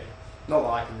 really. Not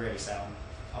that I can really say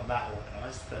I'm that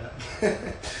organised, but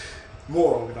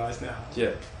more organised now.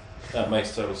 Yeah, that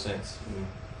makes total sense.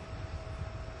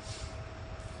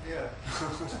 Yeah.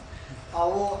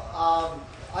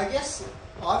 I guess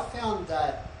I found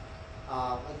that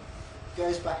it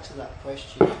goes back to that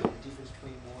question, the difference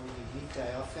between morning and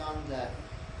midday. I found that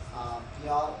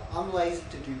I'm lazy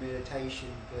to do meditation,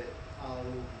 but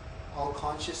I'll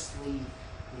consciously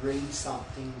read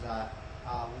something that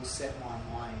will set my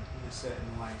mind in a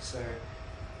certain way. So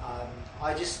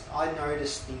I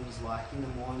notice things like in the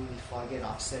morning, if I get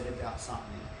upset about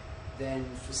something, then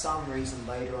for some reason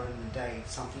later on in the day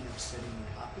something upsetting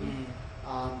would happen.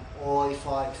 Or if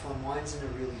my mind's in a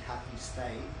really happy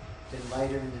state, then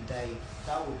later in the day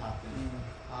that would happen.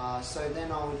 So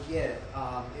then I would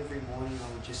every morning I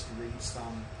would just read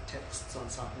some texts on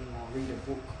something, or read a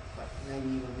book, like maybe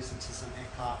even listen to some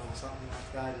Eckhart or something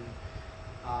like that, and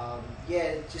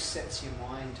it just sets your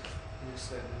mind in a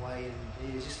certain way, and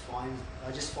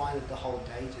I just find that the whole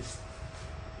day just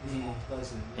is more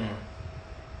pleasant.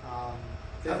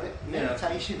 Yeah.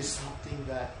 Meditation is something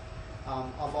that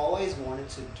I've always wanted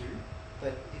to do,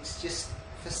 but it's just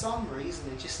for some reason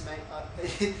it just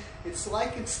it's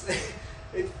like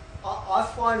I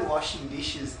find washing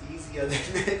dishes easier than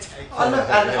meditation.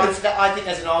 I think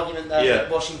there's an argument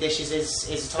that washing dishes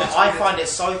is a time. I find it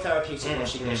so therapeutic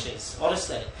washing dishes,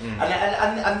 honestly.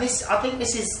 And this, I think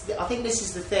this is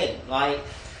the thing. Like,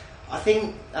 I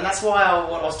think, and that's why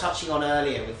what I was touching on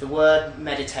earlier with the word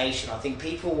meditation. I think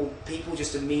people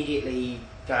just immediately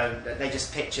go, they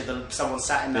just picture someone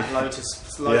sat in that lotus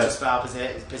flower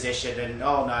position, and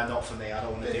oh no, not for me. I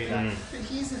don't want to do that. But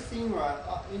here's the thing, right?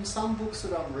 In some books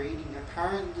that I'm reading,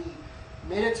 apparently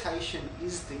meditation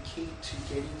is the key to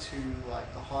getting to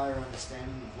like the higher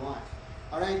understanding of life.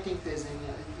 I don't think there's any.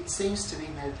 It seems to me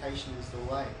meditation is the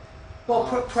way. Well,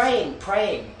 praying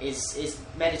is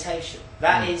meditation.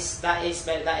 That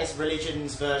is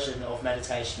religion's version of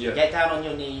meditation. You get down on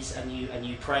your knees and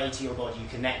you pray to your God. You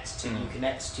connect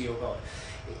to your God.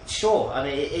 Sure, I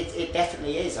mean it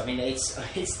definitely is. I mean I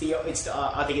think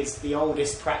it's the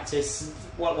oldest practice.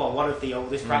 Well, one of the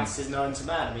oldest practices known to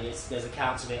man. I mean there's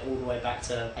accounts of it all the way back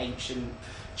to ancient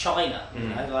China. You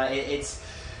know, like it's.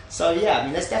 So yeah, I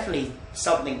mean there's definitely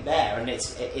something there, and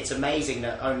it's amazing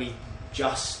that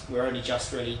we're only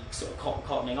just really sort of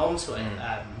cottoning onto it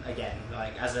again,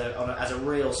 like as a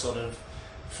real sort of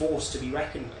force to be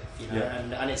reckoned with, you know.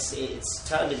 And it's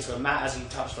turned into as you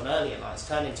touched on earlier, like it's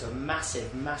turned into a massive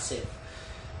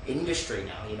industry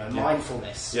now, you know.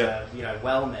 Mindfulness, you know,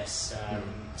 wellness,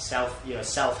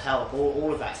 self-help,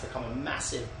 all of that's become a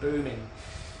massive booming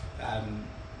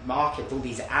market with all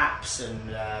these apps and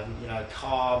you know,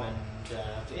 Calm and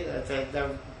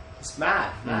it's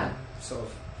mad sort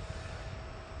of.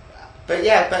 But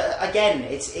again,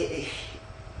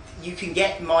 you can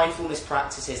get mindfulness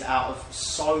practices out of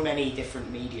so many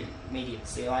different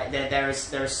mediums. Like there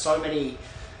is so many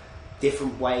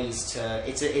different ways to.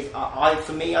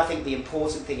 For me, I think the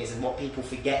important thing is, and what people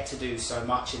forget to do so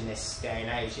much in this day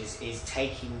and age is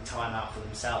taking time out for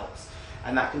themselves,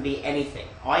 and that can be anything.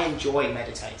 I enjoy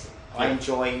meditating. I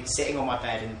enjoy sitting on my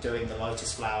bed and doing the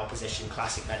lotus flower position,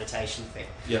 classic meditation thing.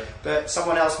 But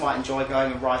someone else might enjoy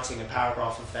going and writing a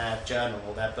paragraph of their journal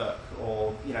or their book,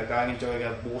 or you know, going and doing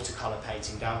a watercolour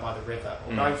painting down by the river,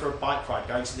 or going for a bike ride,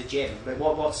 going to the gym. But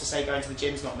what's to say going to the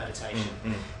gym's not meditation?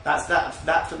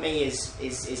 That for me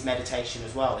is meditation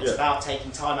as well. It's about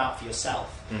taking time out for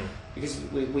yourself, because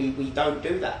we don't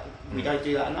do that. We don't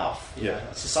do that enough. You know?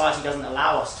 Society doesn't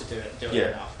allow us to do it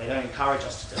enough. They don't encourage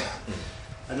us to do it.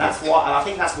 And that's why, and I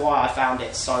think that's why I found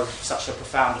it such a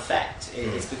profound effect.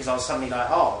 It's because I was suddenly like,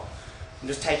 oh, I'm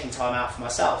just taking time out for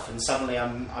myself, and suddenly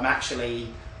I'm actually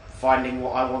finding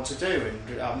what I want to do,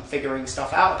 and I'm figuring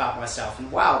stuff out about myself.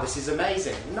 And wow, this is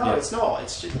amazing. No, it's not.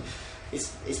 It's just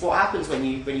it's what happens when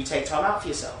you take time out for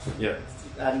yourself.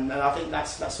 And I think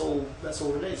that's all it is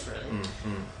really.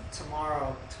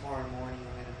 Tomorrow morning,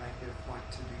 I'm going to make it a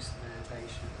point to do some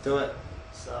meditation. Do it.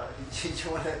 So, do you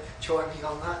want to join me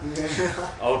on that?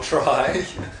 I'll try.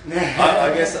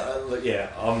 I guess,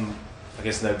 I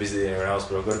guess no busier than anyone else,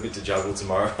 but I've got a bit to juggle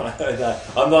tomorrow. I know that.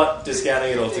 I'm not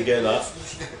discounting it altogether.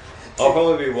 I'll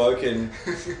probably be woken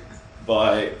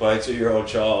by a 2-year-old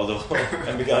child,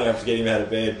 and be going up to get him out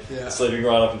of bed, sleeping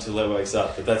right up until he wakes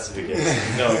up. But that's a big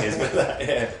guess. No one cares about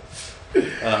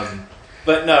that.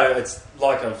 But no, it's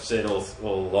like I've said all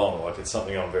along, like it's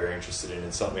something I'm very interested in,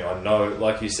 and something I know,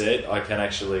 like you said, I can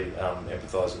actually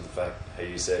empathise with the fact how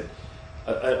you said.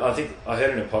 I think I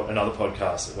heard in another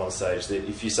podcast at one stage that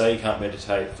if you say you can't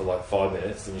meditate for like 5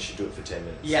 minutes, then you should do it for 10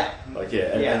 minutes.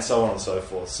 And so on and so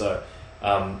forth. So,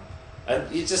 and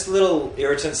it's just little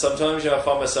irritants sometimes. You know, I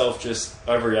find myself just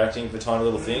overreacting for tiny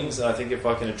little things, and I think if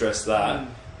I can address that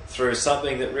through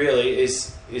something that really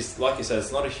is like you said,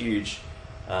 it's not a huge.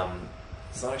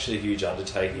 It's not actually a huge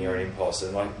undertaking or an impulse,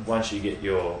 and like once you get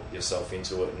yourself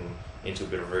into it and into a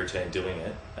bit of routine doing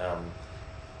it,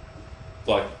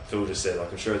 like Phil just said, like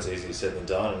I'm sure it's easier said than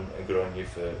done, and good on you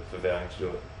for vowing to do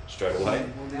it straight away.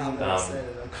 Well, now that I said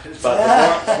it, I've got to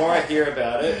but the more I hear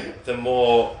about it, the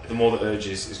more the urge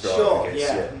is growing. Sure, I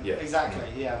guess. Yeah,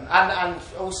 exactly, and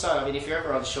also, I mean, if you're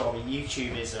ever unsure, I mean,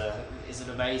 YouTube is an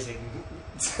amazing.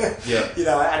 You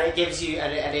know, and it gives you,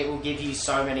 and it will give you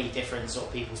so many different sort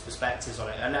of people's perspectives on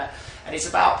it, and it's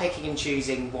about picking and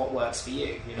choosing what works for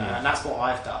you, you know, and that's what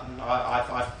I've done.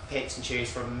 I've picked and choose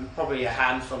from probably a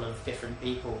handful of different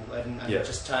people, and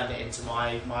just turned it into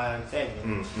my own thing,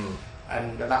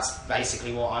 and that's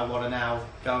basically what I want to now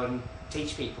go and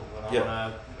teach people, and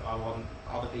I want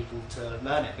other people to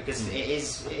learn it, because it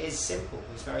is simple.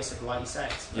 It's very simple, like you say.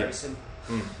 It's very simple.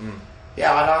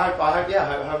 Yeah, and I hope I've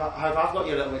got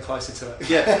you a little bit closer to it.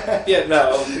 Yeah,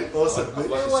 no, Awesome. I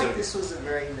feel like this was a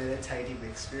very meditative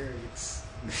experience.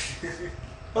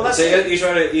 Well, that's so you're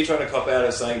trying to cop out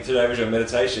of saying today was your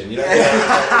meditation. You don't you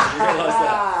realise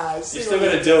that. You're still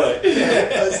going to do it.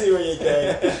 I see where you're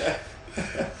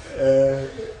going.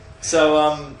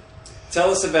 So,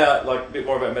 tell us about a bit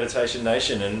more about Meditation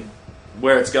Nation and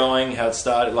where it's going, how it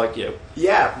started.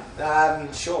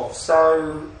 Sure.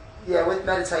 So, with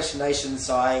Meditation Nations,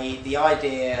 the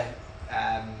idea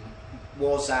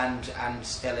was and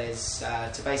still is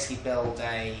to basically build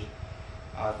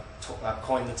I've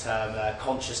coined the term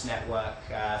conscious network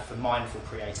for mindful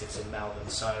creatives in Melbourne.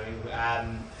 So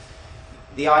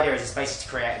the idea is basically to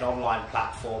create an online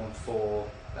platform for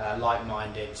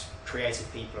like-minded creative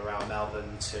people around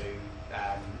Melbourne to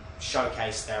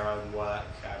showcase their own work,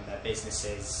 their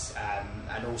businesses,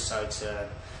 and also to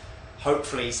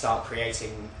hopefully start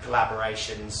creating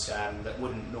collaborations that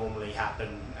wouldn't normally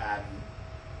happen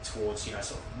towards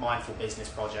sort of mindful business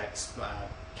projects,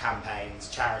 campaigns,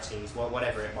 charities,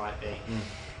 whatever it might be.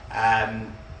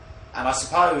 And I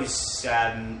suppose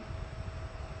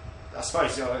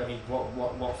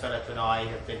what Philip and I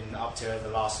have been up to over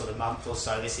the last sort of month or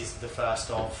so, this is the first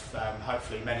of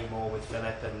hopefully many more with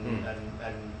Philip and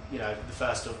the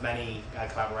first of many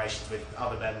collaborations with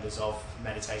other members of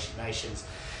Meditation Nations.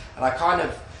 And I kind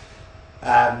of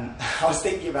I was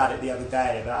thinking about it the other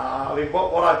day, and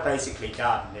what I've basically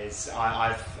done is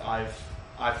I've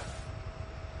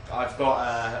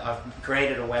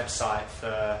created a website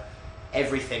for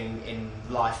everything in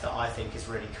life that I think is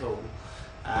really cool,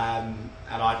 and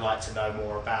I'd like to know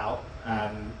more about,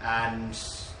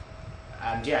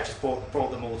 just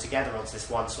brought them all together onto this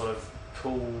one sort of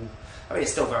cool. I mean,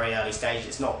 it's still very early stage.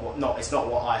 It's not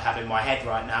what I have in my head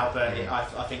right now, but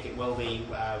I think it will be.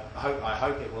 I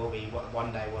hope it will be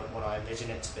one day what I envision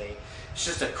it to be. It's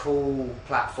just a cool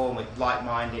platform with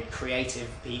like-minded, creative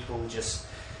people just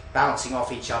bouncing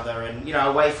off each other, and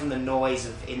away from the noise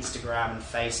of Instagram and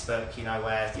Facebook,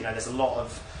 where there's a lot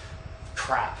of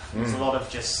crap. There's a lot of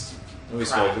just. We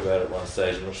spoke about it one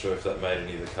stage. I'm not sure if that made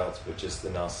any of the cuts, but just the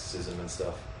narcissism and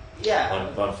stuff. Yeah.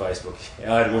 On Facebook,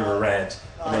 I had a bit of a rant.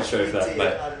 I'm not sure if that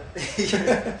made.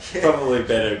 Probably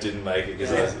better it didn't make it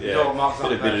because Mark's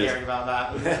not hearing about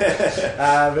that.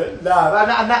 But no,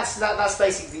 and that's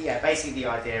basically the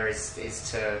idea is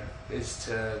to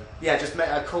just make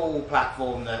a cool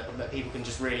platform that people can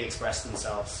just really express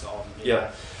themselves on.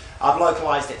 I've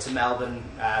localised it to Melbourne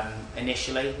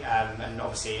initially, and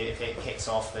obviously if it kicks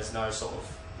off, there's no sort of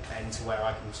end to where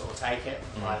I can sort of take it.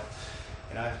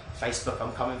 Facebook,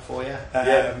 I'm coming for you.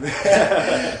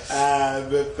 That's.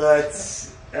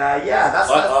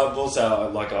 I've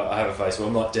also I have a Facebook.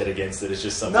 I'm not dead against it. It's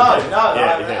just something.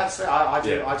 Absolutely. I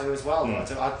do as well.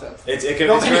 It's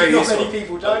very useful. Not many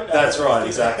people don't. That's right,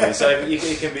 exactly. So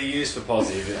it can be used for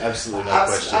positive. Absolutely, no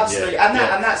question. Absolutely,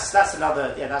 and that's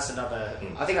another. That's another.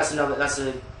 I think that's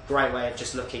a great way of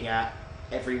just looking at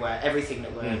everything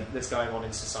that's going on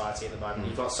in society at the moment.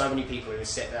 You've got so many people who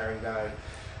sit there and go.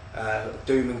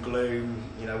 Doom and gloom.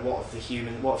 What have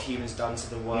humans done to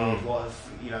the world? What have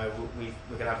we're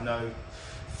going to have no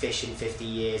fish in 50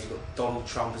 years. We've got Donald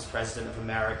Trump as president of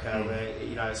America. Where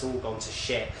it's all gone to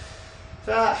shit.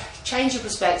 But change your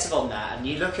perspective on that, and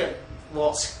you look at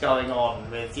what's going on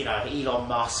with Elon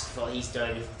Musk, what he's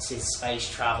doing with his space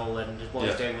travel, and what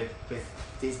he's doing with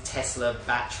his Tesla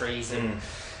batteries, and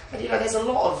there's a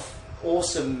lot of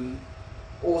awesome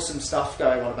stuff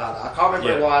going on about that. I can't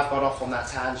remember why I've gone off on that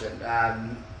tangent.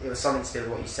 It was something to do with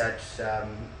what you said.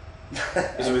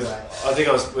 I think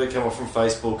it came off from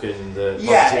Facebook and the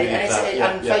positivity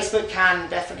and Facebook can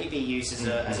definitely be used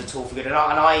as a tool for good, and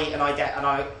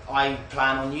I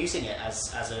plan on using it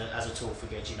as a tool for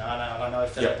good. And I know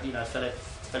Philip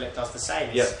does the same.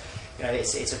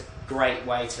 It's a great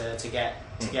way to get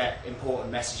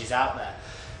important messages out there.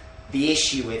 The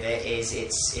issue with it is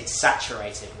it's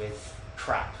saturated with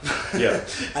crap.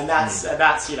 And that's kind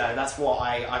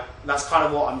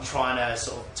of what I'm trying to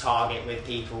sort of target with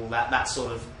people, that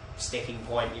sort of sticking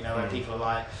point, where people are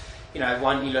like, you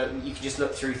can just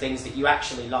look through things that you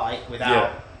actually like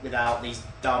without these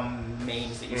dumb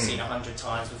memes that you've seen 100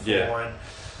 times before,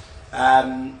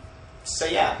 and that's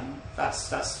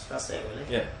it really.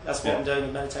 That's what I'm doing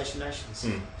with Meditation Nations.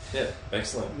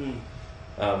 Excellent.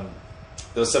 There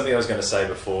was something I was going to say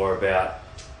before about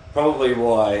probably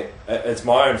why it's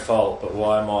my own fault, but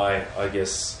why my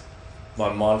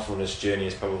mindfulness journey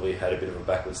has probably had a bit of a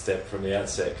backward step from the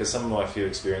outset, because some of my few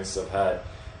experiences I've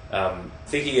had,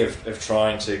 thinking of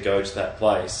trying to go to that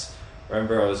place. I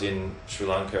remember I was in Sri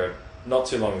Lanka not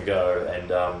too long ago,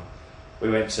 and we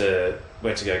went to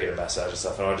go get a massage and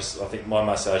stuff, and I think my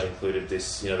massage included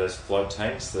this, those float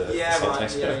tanks, the sun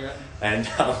tanks, and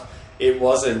it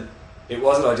wasn't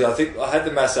ideal. I think I had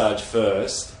the massage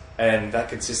first, and that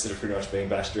consisted of pretty much being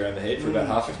bashed around the head for about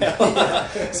half an hour.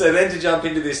 So then to jump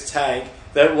into this tank,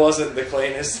 that wasn't the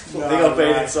cleanest thing I've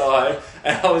been inside,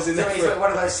 and I was in there. So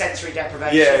one of those sensory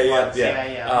deprivation ones.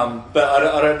 Yeah. But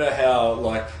I don't know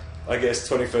how, I guess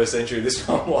 21st century this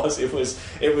one was. It was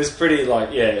pretty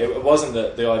it wasn't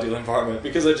the ideal environment,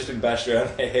 because I'd just been bashed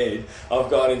around the head. I've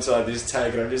gone inside this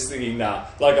tank and I'm just thinking, nah.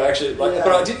 But I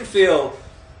didn't feel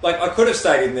I could have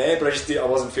stayed in there, but I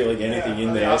wasn't feeling anything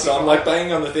in there. So I'm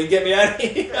banging on the thing, get me out of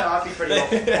here. Yeah, I'd be pretty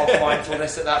off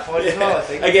mindfulness at that point as well, I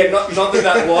think. Again, not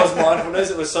that was mindfulness,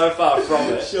 it was so far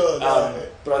from it. Sure,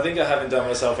 but I think I haven't done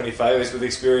myself any favours with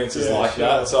experiences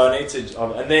that. So I need to,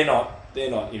 and they're not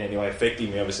in any way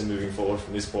affecting me, obviously, moving forward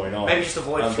from this point on. Maybe just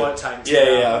avoid float tanks.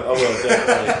 Yeah, I will,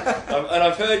 definitely. And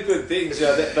I've heard good things.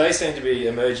 They seem to be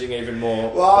emerging even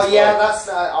more. Well, that's.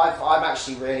 I'm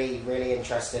actually really, really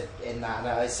interested in that.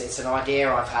 No, it's an idea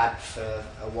I've had for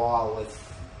a while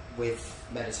with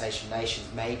Meditation Nations,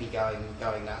 maybe going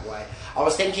that way. I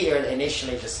was thinking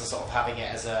initially just sort of having it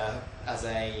as a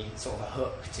sort of a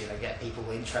hook to get people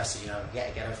interested,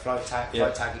 get a float tank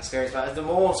experience. But the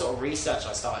more sort of research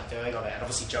I started doing on it, and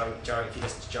obviously Joe, if you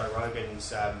listen to Joe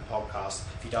Rogan's podcast,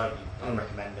 if you don't, I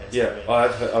recommend it. It's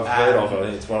I've heard of it. I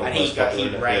think it's one of the most popular.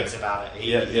 He raves about it.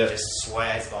 He just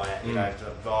swears by it.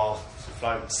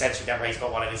 Sensory deprivation. He's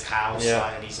got one in his house,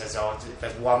 and he says, if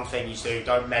there's one thing you should do,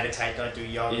 don't meditate, don't do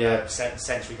yoga,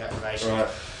 sensory deprivation. Right.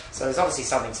 So there's obviously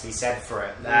something to be said for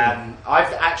it.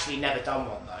 I've actually never done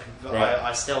one though. Right.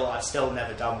 I've still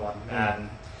never done one. And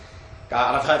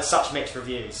I've heard such mixed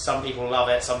reviews. Some people love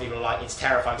it. Some people are like, it's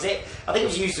terrifying. I think it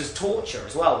was used as torture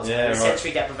as well.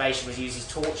 Sensory deprivation was used as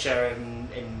torture in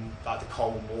the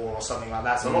Cold War or something like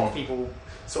that. So a lot of people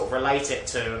sort of relate it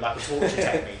to a torture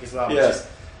technique as well, which is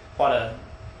quite a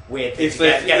weird thing. If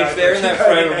they're in that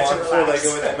frame of mind before they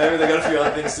go in there, maybe they've got a few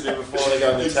other things to do before they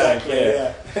go in the tank.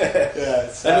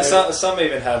 And some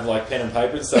even have pen and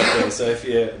paper and stuff there. So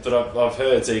I've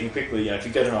heard, so you can quickly, if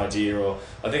you get an idea, or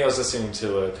I think I was listening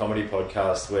to a comedy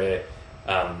podcast where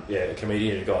a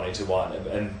comedian had gone into one,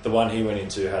 and the one he went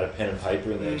into had a pen and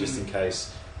paper in there just in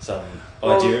case some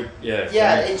idea.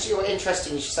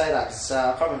 Interesting you should say that, because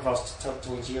I can't remember if I was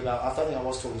talking to you about. I don't think I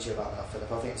was talking to you about that,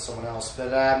 Philip. I think it's someone else,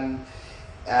 but.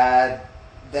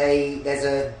 There's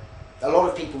a lot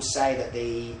of people say that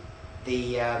the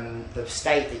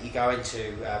state that you go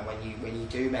into when you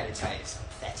do meditate is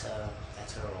theta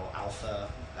or alpha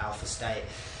state.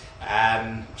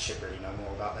 Should really know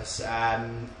more about this.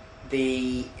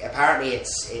 Apparently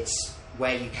it's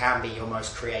where you can be your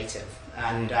most creative,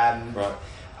 and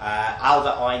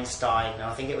Albert Einstein, and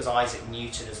I think it was Isaac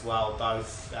Newton as well,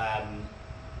 both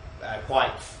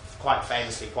quite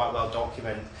famously, quite well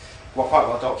documented.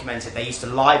 They used to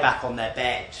lie back on their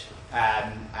bed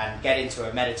and get into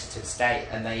a meditative state,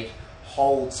 and they'd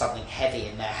hold something heavy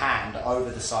in their hand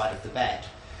over the side of the bed,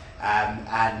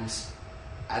 and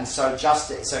so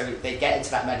they get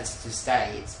into that meditative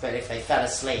state. But if they fell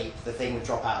asleep, the thing would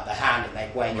drop out of their hand and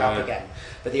they'd wake up again.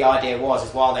 But the idea was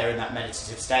while they're in that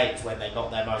meditative state is when they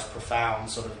got their most profound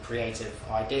sort of creative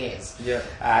ideas.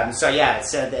 That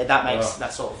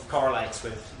sort of correlates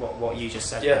with what you just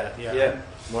said there.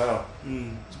 Wow.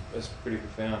 That's pretty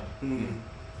profound.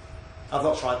 I've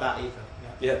not tried that either.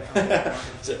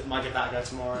 Might give that a go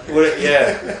tomorrow.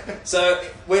 So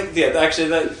actually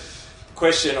that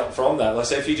question from that,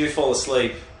 so if you do fall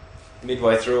asleep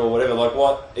midway through or whatever,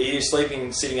 what are you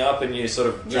sleeping sitting up and you sort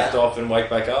of drift off and wake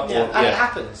back up? It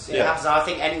happens. It happens.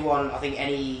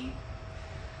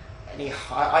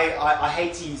 I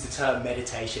hate to use the term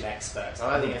meditation experts.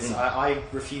 I don't think I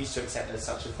refuse to accept there's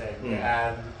such a thing.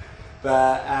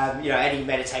 But any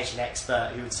meditation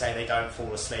expert who would say they don't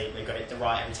fall asleep, they've got it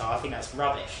right every time, I think that's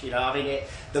rubbish.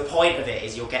 The point of it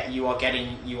is you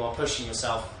are pushing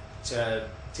yourself to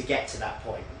get to that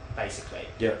point, basically,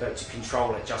 but to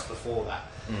control it just before that.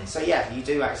 So you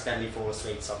do accidentally fall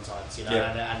asleep sometimes,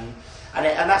 and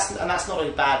that's not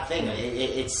a bad thing.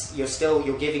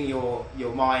 You're giving your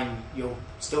mind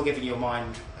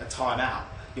a time out,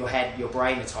 your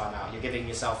brain a time out. You're giving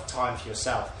yourself time for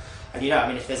yourself. And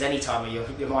if there's any time where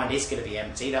your mind is going to be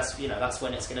empty, that's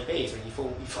when it's going to be, is when you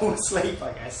fall asleep,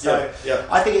 I guess. So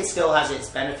I think it still has its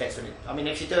benefits.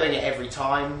 If you're doing it every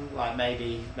time,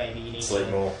 maybe you need sleep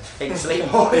more, sleep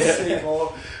more,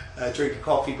 drink a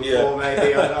coffee before,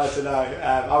 maybe. I don't know.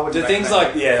 I wouldn't. Do things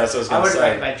like that's what I was going to say. I wouldn't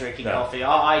recommend drinking coffee.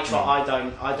 I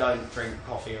don't drink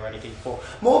coffee or anything before.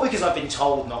 More because I've been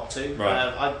told not to.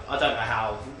 Right. I don't know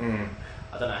how. I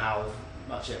don't know how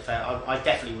much of it fair. I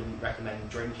definitely wouldn't recommend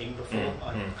drinking before.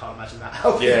 I can't imagine that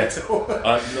helping at all.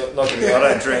 I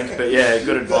don't drink, but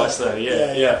good advice though. But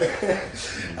yeah,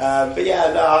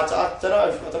 no, I don't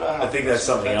know. How I think that's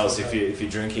something else. If you're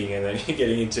drinking and then you're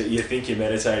getting into, you think you're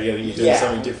meditating, I think you're doing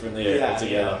something differently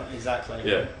altogether. Yeah,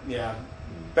 exactly. Yeah.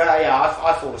 But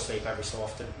I fall asleep every so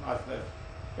often.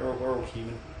 We're all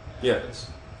human. Yeah,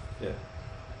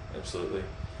 absolutely.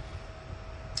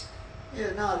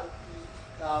 Yeah, no.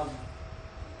 I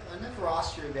never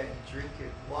asked you about your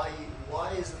drinking. Why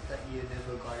is it that you're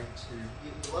never going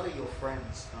to? A lot of your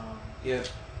friends,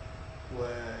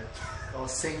 or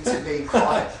seem to be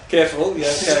quite careful.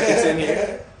 Yeah,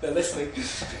 continue. They're listening.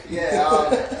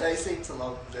 They seem to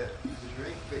love the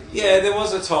drink. But there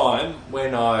was a time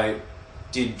when I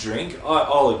did drink.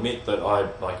 I'll admit that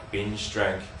I binge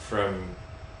drank from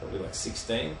probably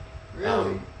 16.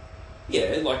 Really?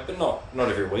 But not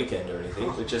every weekend or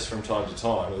anything, but just from time to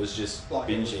time. It was just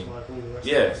binging.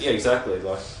 Exactly.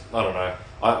 I don't know.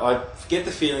 I get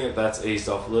the feeling that that's eased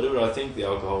off a little bit. I think the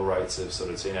alcohol rates of sort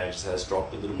of teenagers has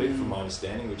dropped a little bit from my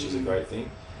understanding, which is a great thing.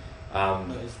 That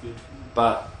is good.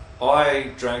 But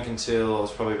I drank until I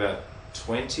was probably about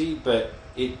 20, but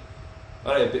maybe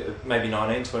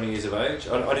 19, 20 years of age.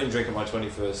 I didn't drink at my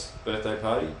 21st birthday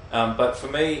party. But for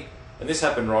me, and this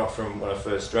happened right from when I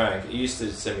first drank, it used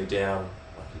to send me down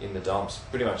in the dumps,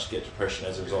 pretty much get depression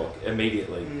as a result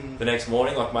immediately. The next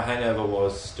morning, my hangover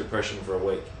was depression for a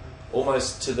week,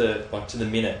 almost to the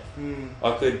minute.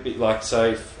 I could be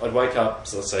so I'd wake up,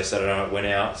 so let's say Saturday night, went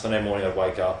out, Sunday morning I'd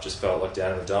wake up, just felt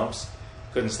down in the dumps,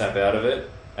 couldn't snap out of it,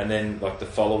 and then the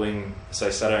following, say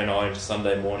Saturday night into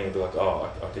Sunday morning, I'd be I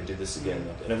could do this again,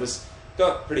 and it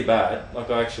got pretty bad. I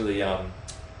actually I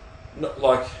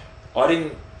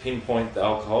didn't pinpoint the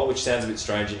alcohol, which sounds a bit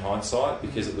strange in hindsight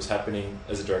because it was happening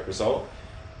as a direct result.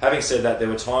 Having said that, there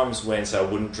were times when, say, I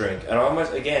wouldn't drink, and I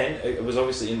almost, again, it was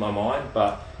obviously in my mind,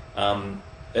 but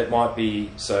it might be,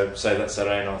 so say that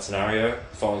Saturday night scenario,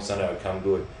 the following Sunday would come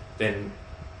good. Then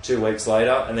 2 weeks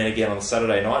later, and then again on the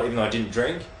Saturday night, even though I didn't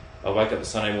drink, I'd wake up the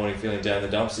Sunday morning feeling down in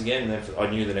the dumps again, and then I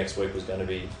knew the next week was going to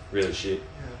be really shit.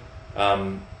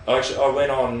 I went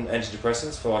on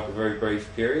antidepressants for a very brief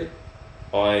period.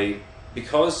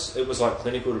 Because it was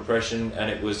clinical depression, and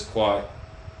it was over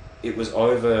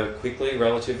quickly,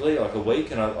 relatively, a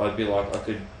week, and I'd be I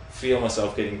could feel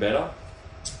myself getting better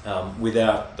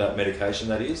without that medication,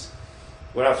 that is.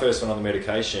 When I first went on the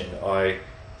medication, I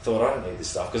thought, I don't need this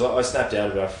stuff, because I snapped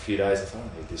out of it after a few days. I thought, I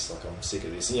don't need this, I'm sick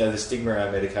of this. And, the stigma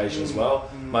around medication as well,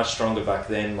 much stronger back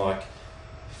then,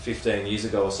 15 years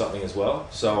ago or something as well.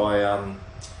 So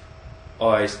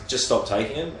I just stopped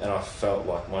taking them, and I felt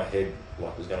my head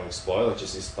was going to explode,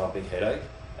 just this thumping headache.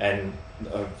 And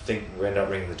I think we ended up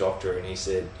ringing the doctor, and he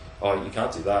said, "Oh, you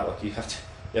can't do that. You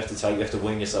have to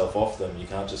wean yourself off them. You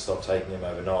can't just stop taking them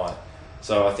overnight."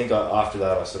 So I think after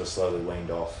that, I sort of slowly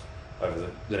weaned off over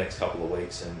the next couple of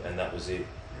weeks, and that was it.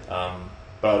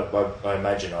 But I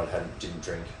imagine didn't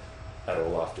drink at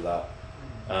all after that.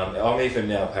 I'm even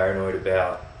now paranoid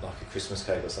about a Christmas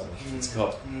cake or something if it's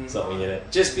got something in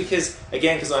it. Just because I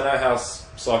know how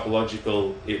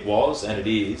psychological it was, and it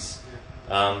is.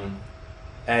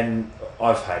 And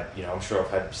I've had, I'm sure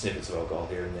I've had snippets of alcohol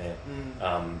here and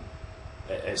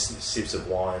there, sips of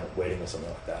wine at a wedding or something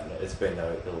like that, and it's been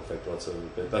no ill effect whatsoever,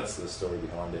 but that's the story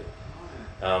behind it.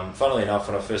 Funnily enough,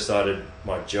 when I first started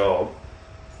my job,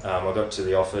 I got to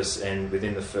the office, and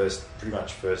within the first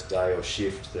day or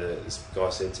shift, this guy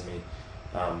said to me,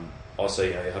 also,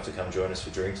 you have to come join us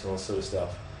for drinks and all that sort of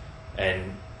stuff.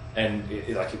 And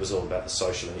it was all about the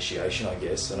social initiation, I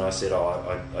guess. And I said,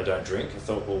 I don't drink. I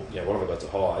thought, well, what have I got to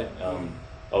hide?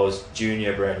 I was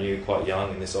junior, brand new, quite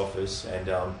young in this office. And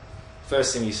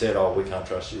first thing he said, we can't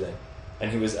trust you then.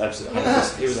 And he was absolutely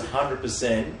 100%, he was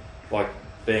 100%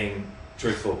 being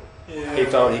truthful. Yeah. He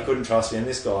felt he couldn't trust me. And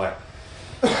this guy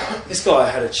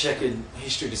had a checkered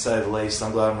history, to say the least.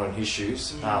 I'm glad I'm not in his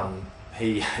shoes.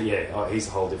 He's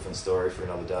a whole different story for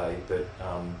another day. But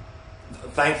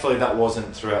thankfully, that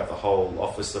wasn't throughout the whole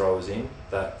office that I was in.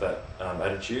 That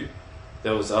attitude.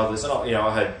 There was others, and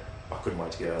I couldn't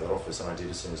wait to get out of the office, and I did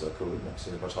as soon as I could. As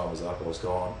soon as my time was up, I was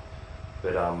gone.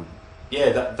 But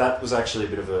that was actually a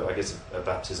bit of a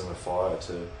baptism of fire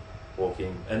to walk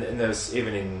in, and there's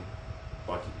even in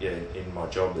my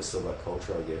job, there's still that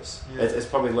culture, I guess. Yeah. It's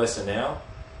probably lesser now,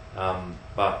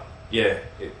 but it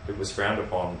was frowned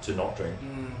upon to not drink.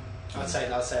 I'd say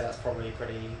that's probably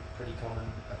pretty common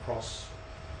across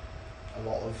a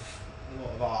lot of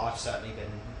art. I've certainly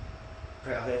been.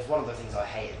 It's one of the things I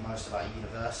hated most about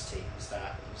university was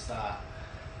that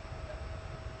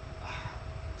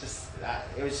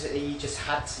it was you just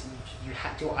had to. You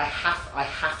had to. I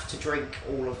have to drink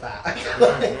all of that.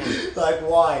 Like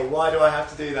why? Why do I have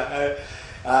to do that?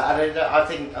 And I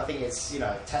think it's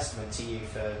testament to you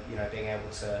for being able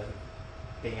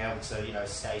to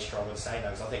stay strong and say no.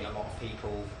 Because I think a lot of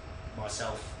people,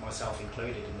 myself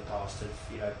included in the past,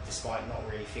 have despite not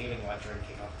really feeling like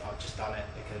drinking, I've just done it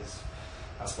because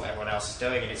that's what everyone else is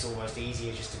doing, and it's almost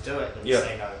easier just to do it than to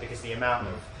say no, because the amount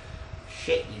of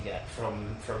shit you get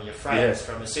from your friends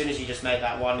from as soon as you just make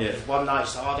that one night,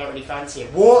 just I don't really fancy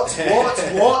it. What?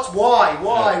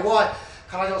 Why?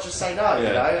 Can I not just say no?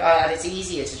 And it's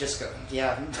easier to just go,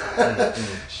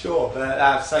 sure.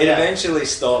 But it eventually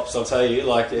stops. I'll tell you,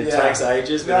 like it takes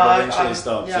ages, but it eventually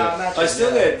stops. I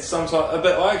still get sometimes,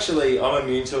 but I'm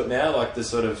immune to it now. Like the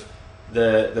sort of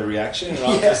the reaction.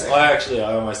 Right?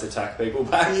 I almost attack people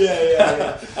back.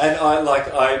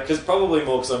 And because probably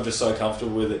more because I'm just so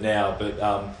comfortable with it now. But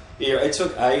it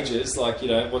took ages. Like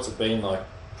what's it been like?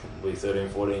 Probably 13,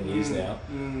 14 years now.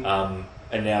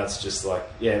 And now it's just like,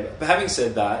 But having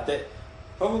said that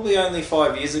probably only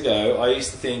 5 years ago, I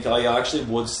used to think I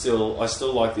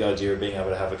still like the idea of being able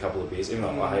to have a couple of beers, even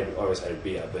though I always hated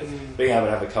beer, but being able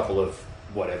to have a couple of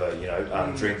whatever,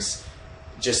 drinks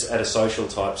just at a social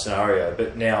type scenario.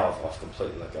 But now I've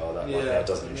completely let go of that. Like, that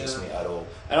doesn't interest me at all.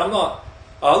 And I'm not...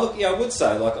 I would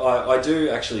say, like, I do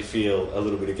actually feel a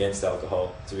little bit against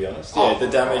alcohol, to be honest. The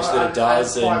damage that it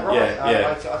does.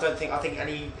 I think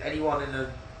anyone in a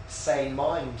sane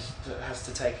mind has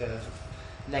to take a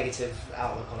negative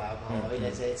outlook on alcohol. I mean,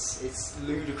 it's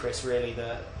ludicrous, really,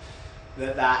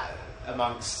 that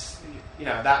amongst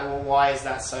why is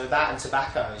that so? That and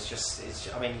tobacco is just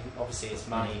I mean, obviously it's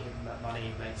money.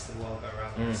 Money makes the world go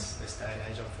round this day and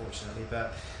age, unfortunately.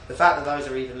 But the fact that those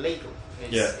are even legal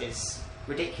is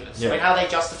ridiculous. I mean, how they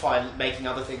justify making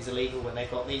other things illegal when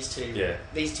they've got these two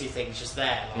things just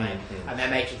there, like, and they're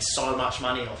making so much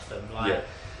money off them, like.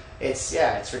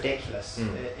 It's ridiculous.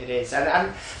 It is,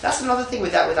 and that's another thing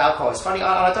with alcohol. It's funny.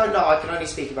 I don't know. I can only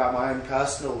speak about my own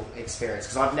personal experience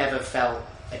because I've never felt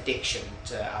addiction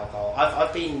to alcohol.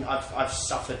 I've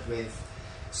suffered with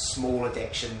small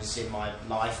addictions in my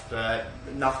life, but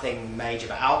nothing major.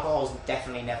 But alcohol's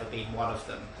definitely never been one of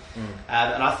them.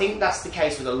 And I think that's the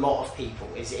case with a lot of people.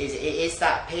 It is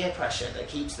that peer pressure that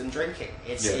keeps them drinking.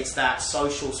 It's that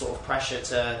social sort of pressure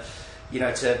to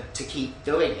keep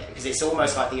doing it, because it's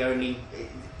almost like the only,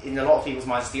 in a lot of people's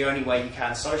minds, the only way you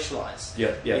can socialise.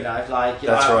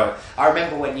 That's right. I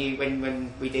remember when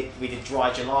we did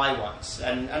Dry July once,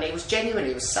 and it was genuine.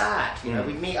 It was sad.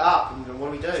 We'd meet up and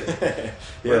what do we do?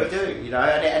 What do we do?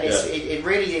 And it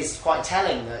really is quite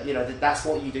telling that that's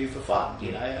what you do for fun.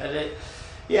 And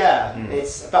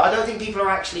it's. But I don't think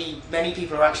many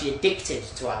people are actually addicted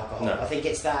to alcohol. No. I think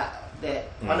it's that.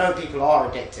 I know people are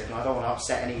addicted, and I don't want to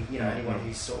upset anyone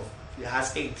who's sort of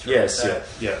has been through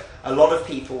it. A lot of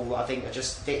people, I think, are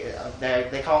just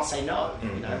they can't say no.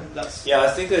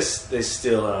 I think there's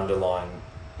still an underlying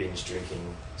binge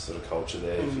drinking sort of culture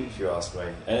there, if you ask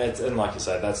me. And like you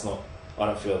say, that's not. I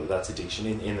don't feel that's addiction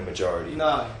in the majority.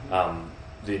 No.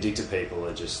 The addicted people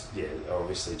are just are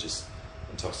obviously just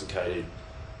intoxicated,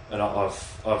 and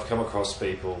I've come across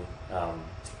people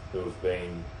who have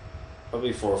been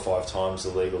probably 4 or 5 times the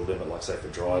legal limit, like say for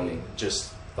driving,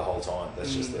 just the whole time.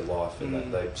 That's just their life,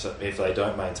 and if they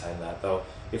don't maintain that,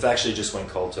 if they actually just went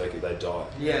cold turkey, they'd die.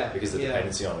 Because of the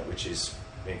dependency on it, which is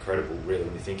incredible, really,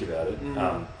 when you think about it.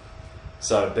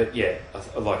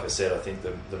 Like I said, I think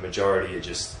the majority are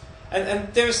just,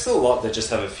 and there's still a lot that just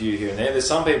have a few here and there. There's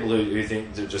some people who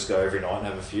think to just go every night and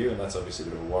have a few, and that's obviously a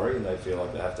bit of a worry, and they feel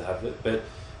like they have to have it. But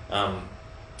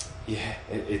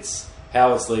it's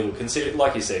how it's legal,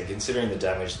 like you said, considering the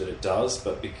damage that it does,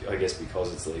 but I guess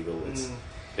because it's legal,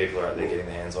 people are out there getting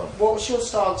their hands on it. What's your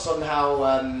stance on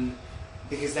how,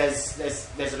 because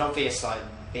there's an obvious like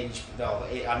binge,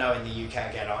 I know in the UK,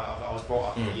 again, I was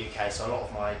brought up in the UK, so a lot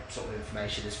of my sort of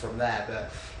information is from there,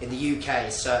 but in the UK,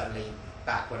 certainly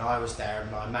back when I was there,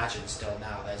 and I imagine still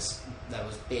now, there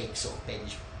was big sort of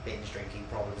binge drinking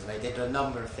problems, and they did a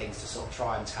number of things to sort of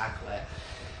try and tackle it.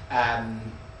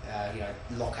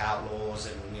 Lockout laws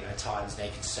and times they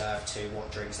can serve to,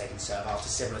 what drinks they can serve after,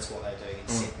 similar to what they're doing in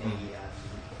Sydney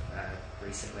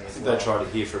recently. I think they tried it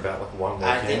here for about like 1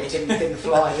 weekend. And it didn't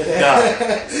fly, did it? No,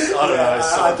 I don't know.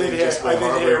 I did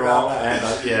hear about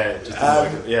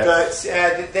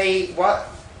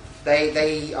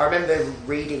that. I remember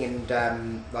reading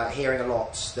and hearing a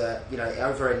lot that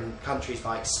over in countries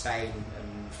like Spain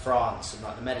and France and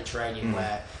like the Mediterranean,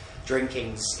 where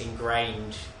drinking's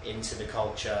ingrained into the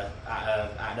culture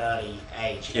at an early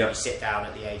age. You know, you sit down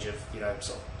at the age of, you know,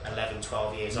 sort of 11,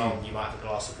 12 years old, you might have a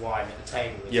glass of wine at the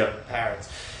table with your parents.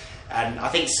 And I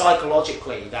think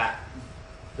psychologically that,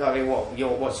 I mean,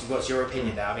 what's your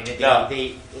opinion there? I mean,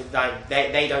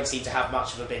 they don't seem to have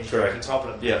much of a binge drinking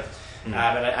problem. Yeah.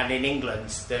 And in England,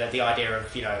 the idea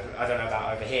of, you know, I don't know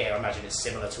about over here, I imagine it's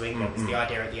similar to England, it's the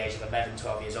idea at the age of 11,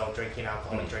 12 years old drinking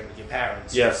alcoholic drink with your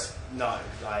parents. Yes. No.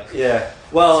 Like,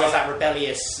 well, so it's that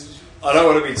rebellious... I don't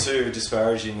want to be too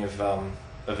disparaging of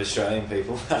Australian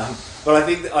people, but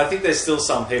I think there's still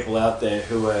some people out there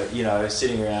who are, you know,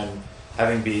 sitting around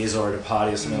having beers or at a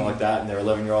party or something like that, and their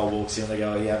 11-year-old walks in and they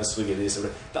go, "Oh, you have a swig of this." Or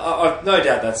I've no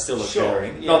doubt that's still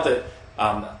occurring. Not that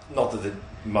the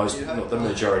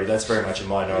majority. That's very much a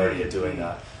minority are doing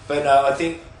that. But I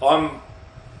think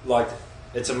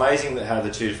it's amazing that how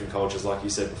the two different cultures, like you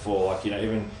said before, like, you know,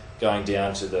 even going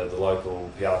down to the local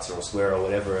piazza or square or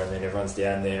whatever, and then everyone's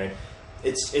down there, and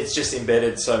it's just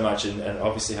embedded so much, and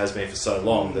obviously has been for so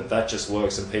long that just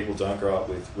works, and people don't grow up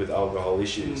with alcohol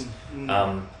issues.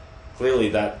 Clearly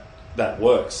that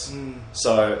works.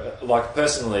 So, like,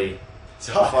 personally,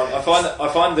 I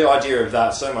find the idea of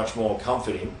that so much more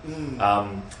comforting, and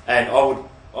I would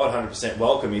 100%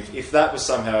 welcome if that was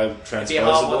somehow transposable. It'd be a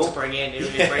hard one to bring in,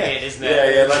 isn't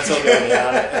it? Yeah, let's all go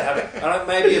down and have it. And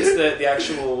maybe it's the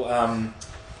actual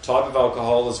type of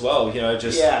alcohol as well. You know,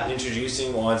 just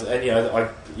introducing wines, and you know,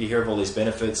 you hear of all these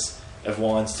benefits of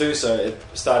wines too. So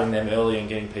starting them early and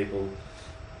getting people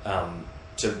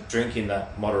to drink in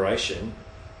that moderation.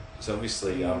 So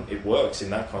obviously, it works in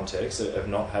that context of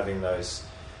not having those.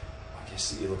 I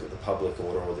guess you look at the public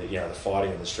order or the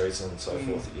fighting in the streets and so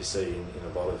forth that you see in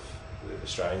a lot of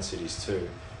Australian cities too.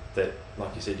 That,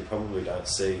 like you said, you probably don't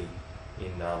see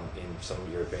in some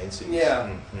European cities.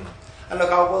 Yeah. And look,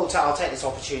 I'll take this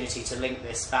opportunity to link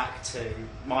this back to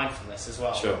mindfulness as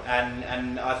well. Sure.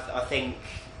 And I think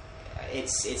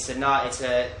it's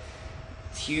a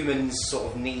humans sort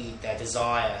of need their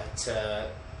desire to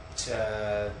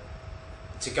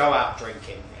go out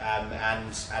drinking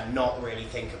and not really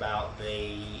think about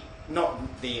not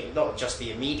just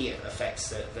the immediate effects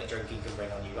that drinking can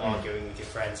bring on you, arguing with your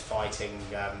friends, fighting,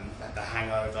 the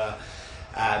hangover,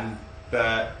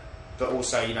 but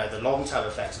also, you know, the long-term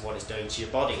effects of what it's doing to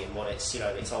your body and what it's, you know,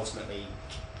 it's ultimately,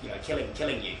 you know,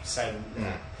 killing you. So,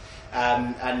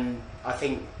 and I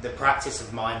think the practice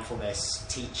of mindfulness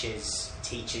teaches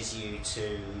you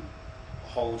to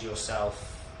hold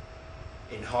yourself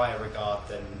in higher regard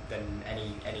than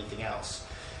anything else,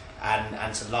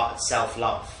 and to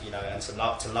self-love, you know, and to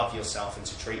love yourself and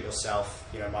to treat yourself.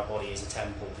 You know, my body is a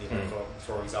temple, you know,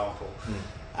 for example.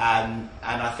 And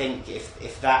I think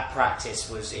if that practice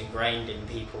was ingrained in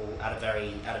people at a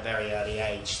very early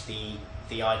age, the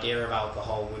idea of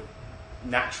alcohol would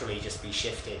naturally just be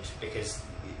shifted because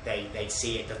they'd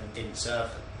see it didn't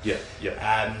serve them.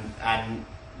 And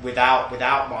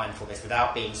without mindfulness,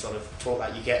 without being sort of taught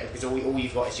that, you get, because all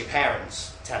you've got is your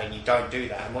parents telling you don't do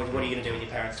that, and what are you going to do when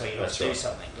your parents tell you not to do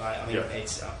something? Right? I mean,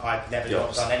 I've never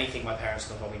done anything my parents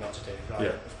told me not to do. Like,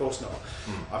 of course not.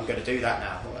 I'm going to do that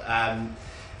now.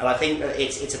 And I think that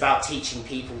it's about teaching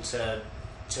people to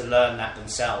learn that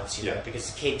themselves, you know, because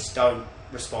kids don't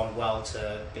respond well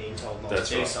to being told not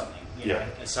to do something. You know?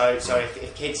 So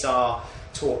if kids are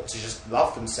taught to just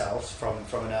love themselves from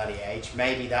an early age,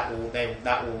 maybe that will go,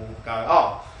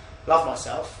 oh, love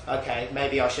myself, okay,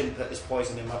 maybe I shouldn't put this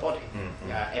poison in my body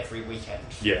every weekend,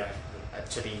 you know,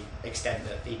 to the extent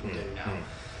that people do now.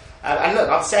 And look,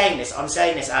 I'm saying this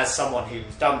as someone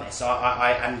who's done this.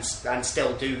 And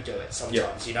still do it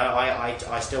sometimes. You know,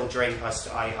 I still drink.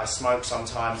 I smoke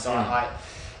sometimes.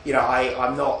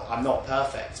 I'm not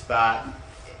perfect, but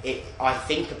I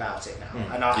think about it now,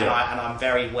 and I'm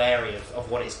very wary of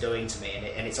what it's doing to me,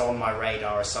 and it's on my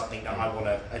radar as something that I want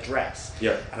to address.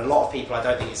 And a lot of people, I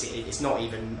don't think it's not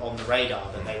even on the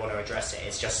radar that they want to address it.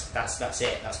 It's just that's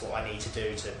it. That's what I need to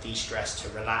do to de-stress, to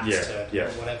relax, to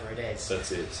whatever it is.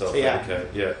 That's it.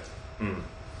 Self-medicate. And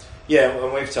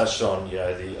we've touched on, you know,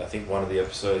 I think one of the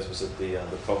episodes was the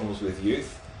problems with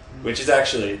youth, which is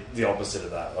actually the opposite of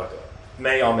that. Like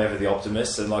me, I'm ever the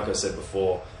optimist, and like I said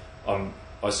before,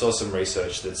 I saw some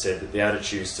research that said that the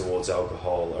attitudes towards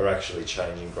alcohol are actually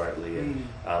changing greatly, and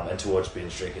towards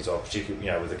binge drinking as well, particularly,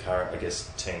 you know, with the current, I guess,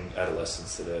 teen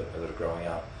adolescents that are growing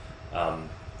up.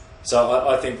 So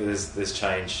I think that there's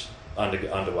change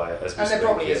underway as we speak. And there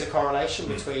probably is a correlation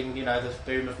between, you know, the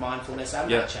boom of mindfulness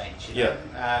and that change. You know?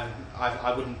 I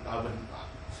wouldn't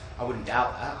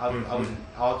doubt that. I wouldn't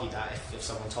argue that if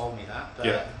someone told me that.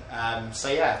 But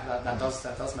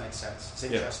that does make sense. It's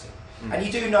interesting. And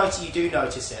you do notice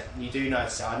it.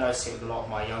 I notice it with a lot of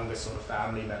my younger sort of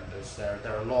family members. They're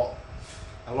a lot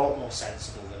more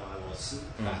sensible than I was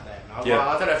back then. I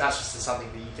don't know if that's just something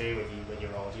that you do when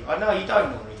you're old. I know you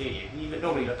don't normally, do you? You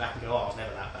normally look back and go, "Oh, I was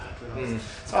never that bad."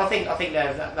 So I think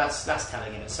that's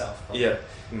telling in itself. Probably,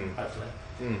 hopefully.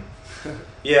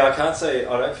 Yeah, I can't say.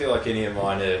 I don't feel like any of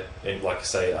mine are, like I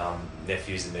say,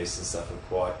 nephews and nieces and stuff are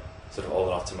quite sort of old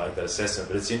enough to make that assessment.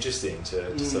 But it's interesting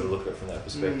to sort of look at it from that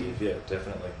perspective. Yeah,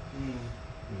 definitely.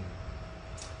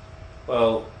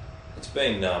 Well, it's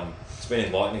been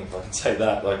enlightening, if I can say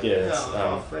that. Like, yeah,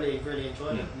 I've really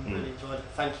enjoyed it. Really enjoyed it.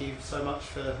 Thank you so much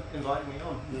for inviting me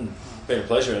on. Been a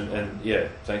pleasure, and yeah,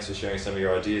 thanks for sharing some of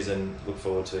your ideas, and look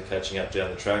forward to catching up down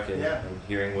the track and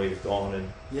hearing where you've gone.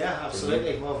 And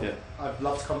absolutely. Well, I'd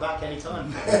love to come back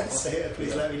anytime. So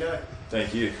please let me know.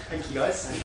 Thank you. Thank you, guys.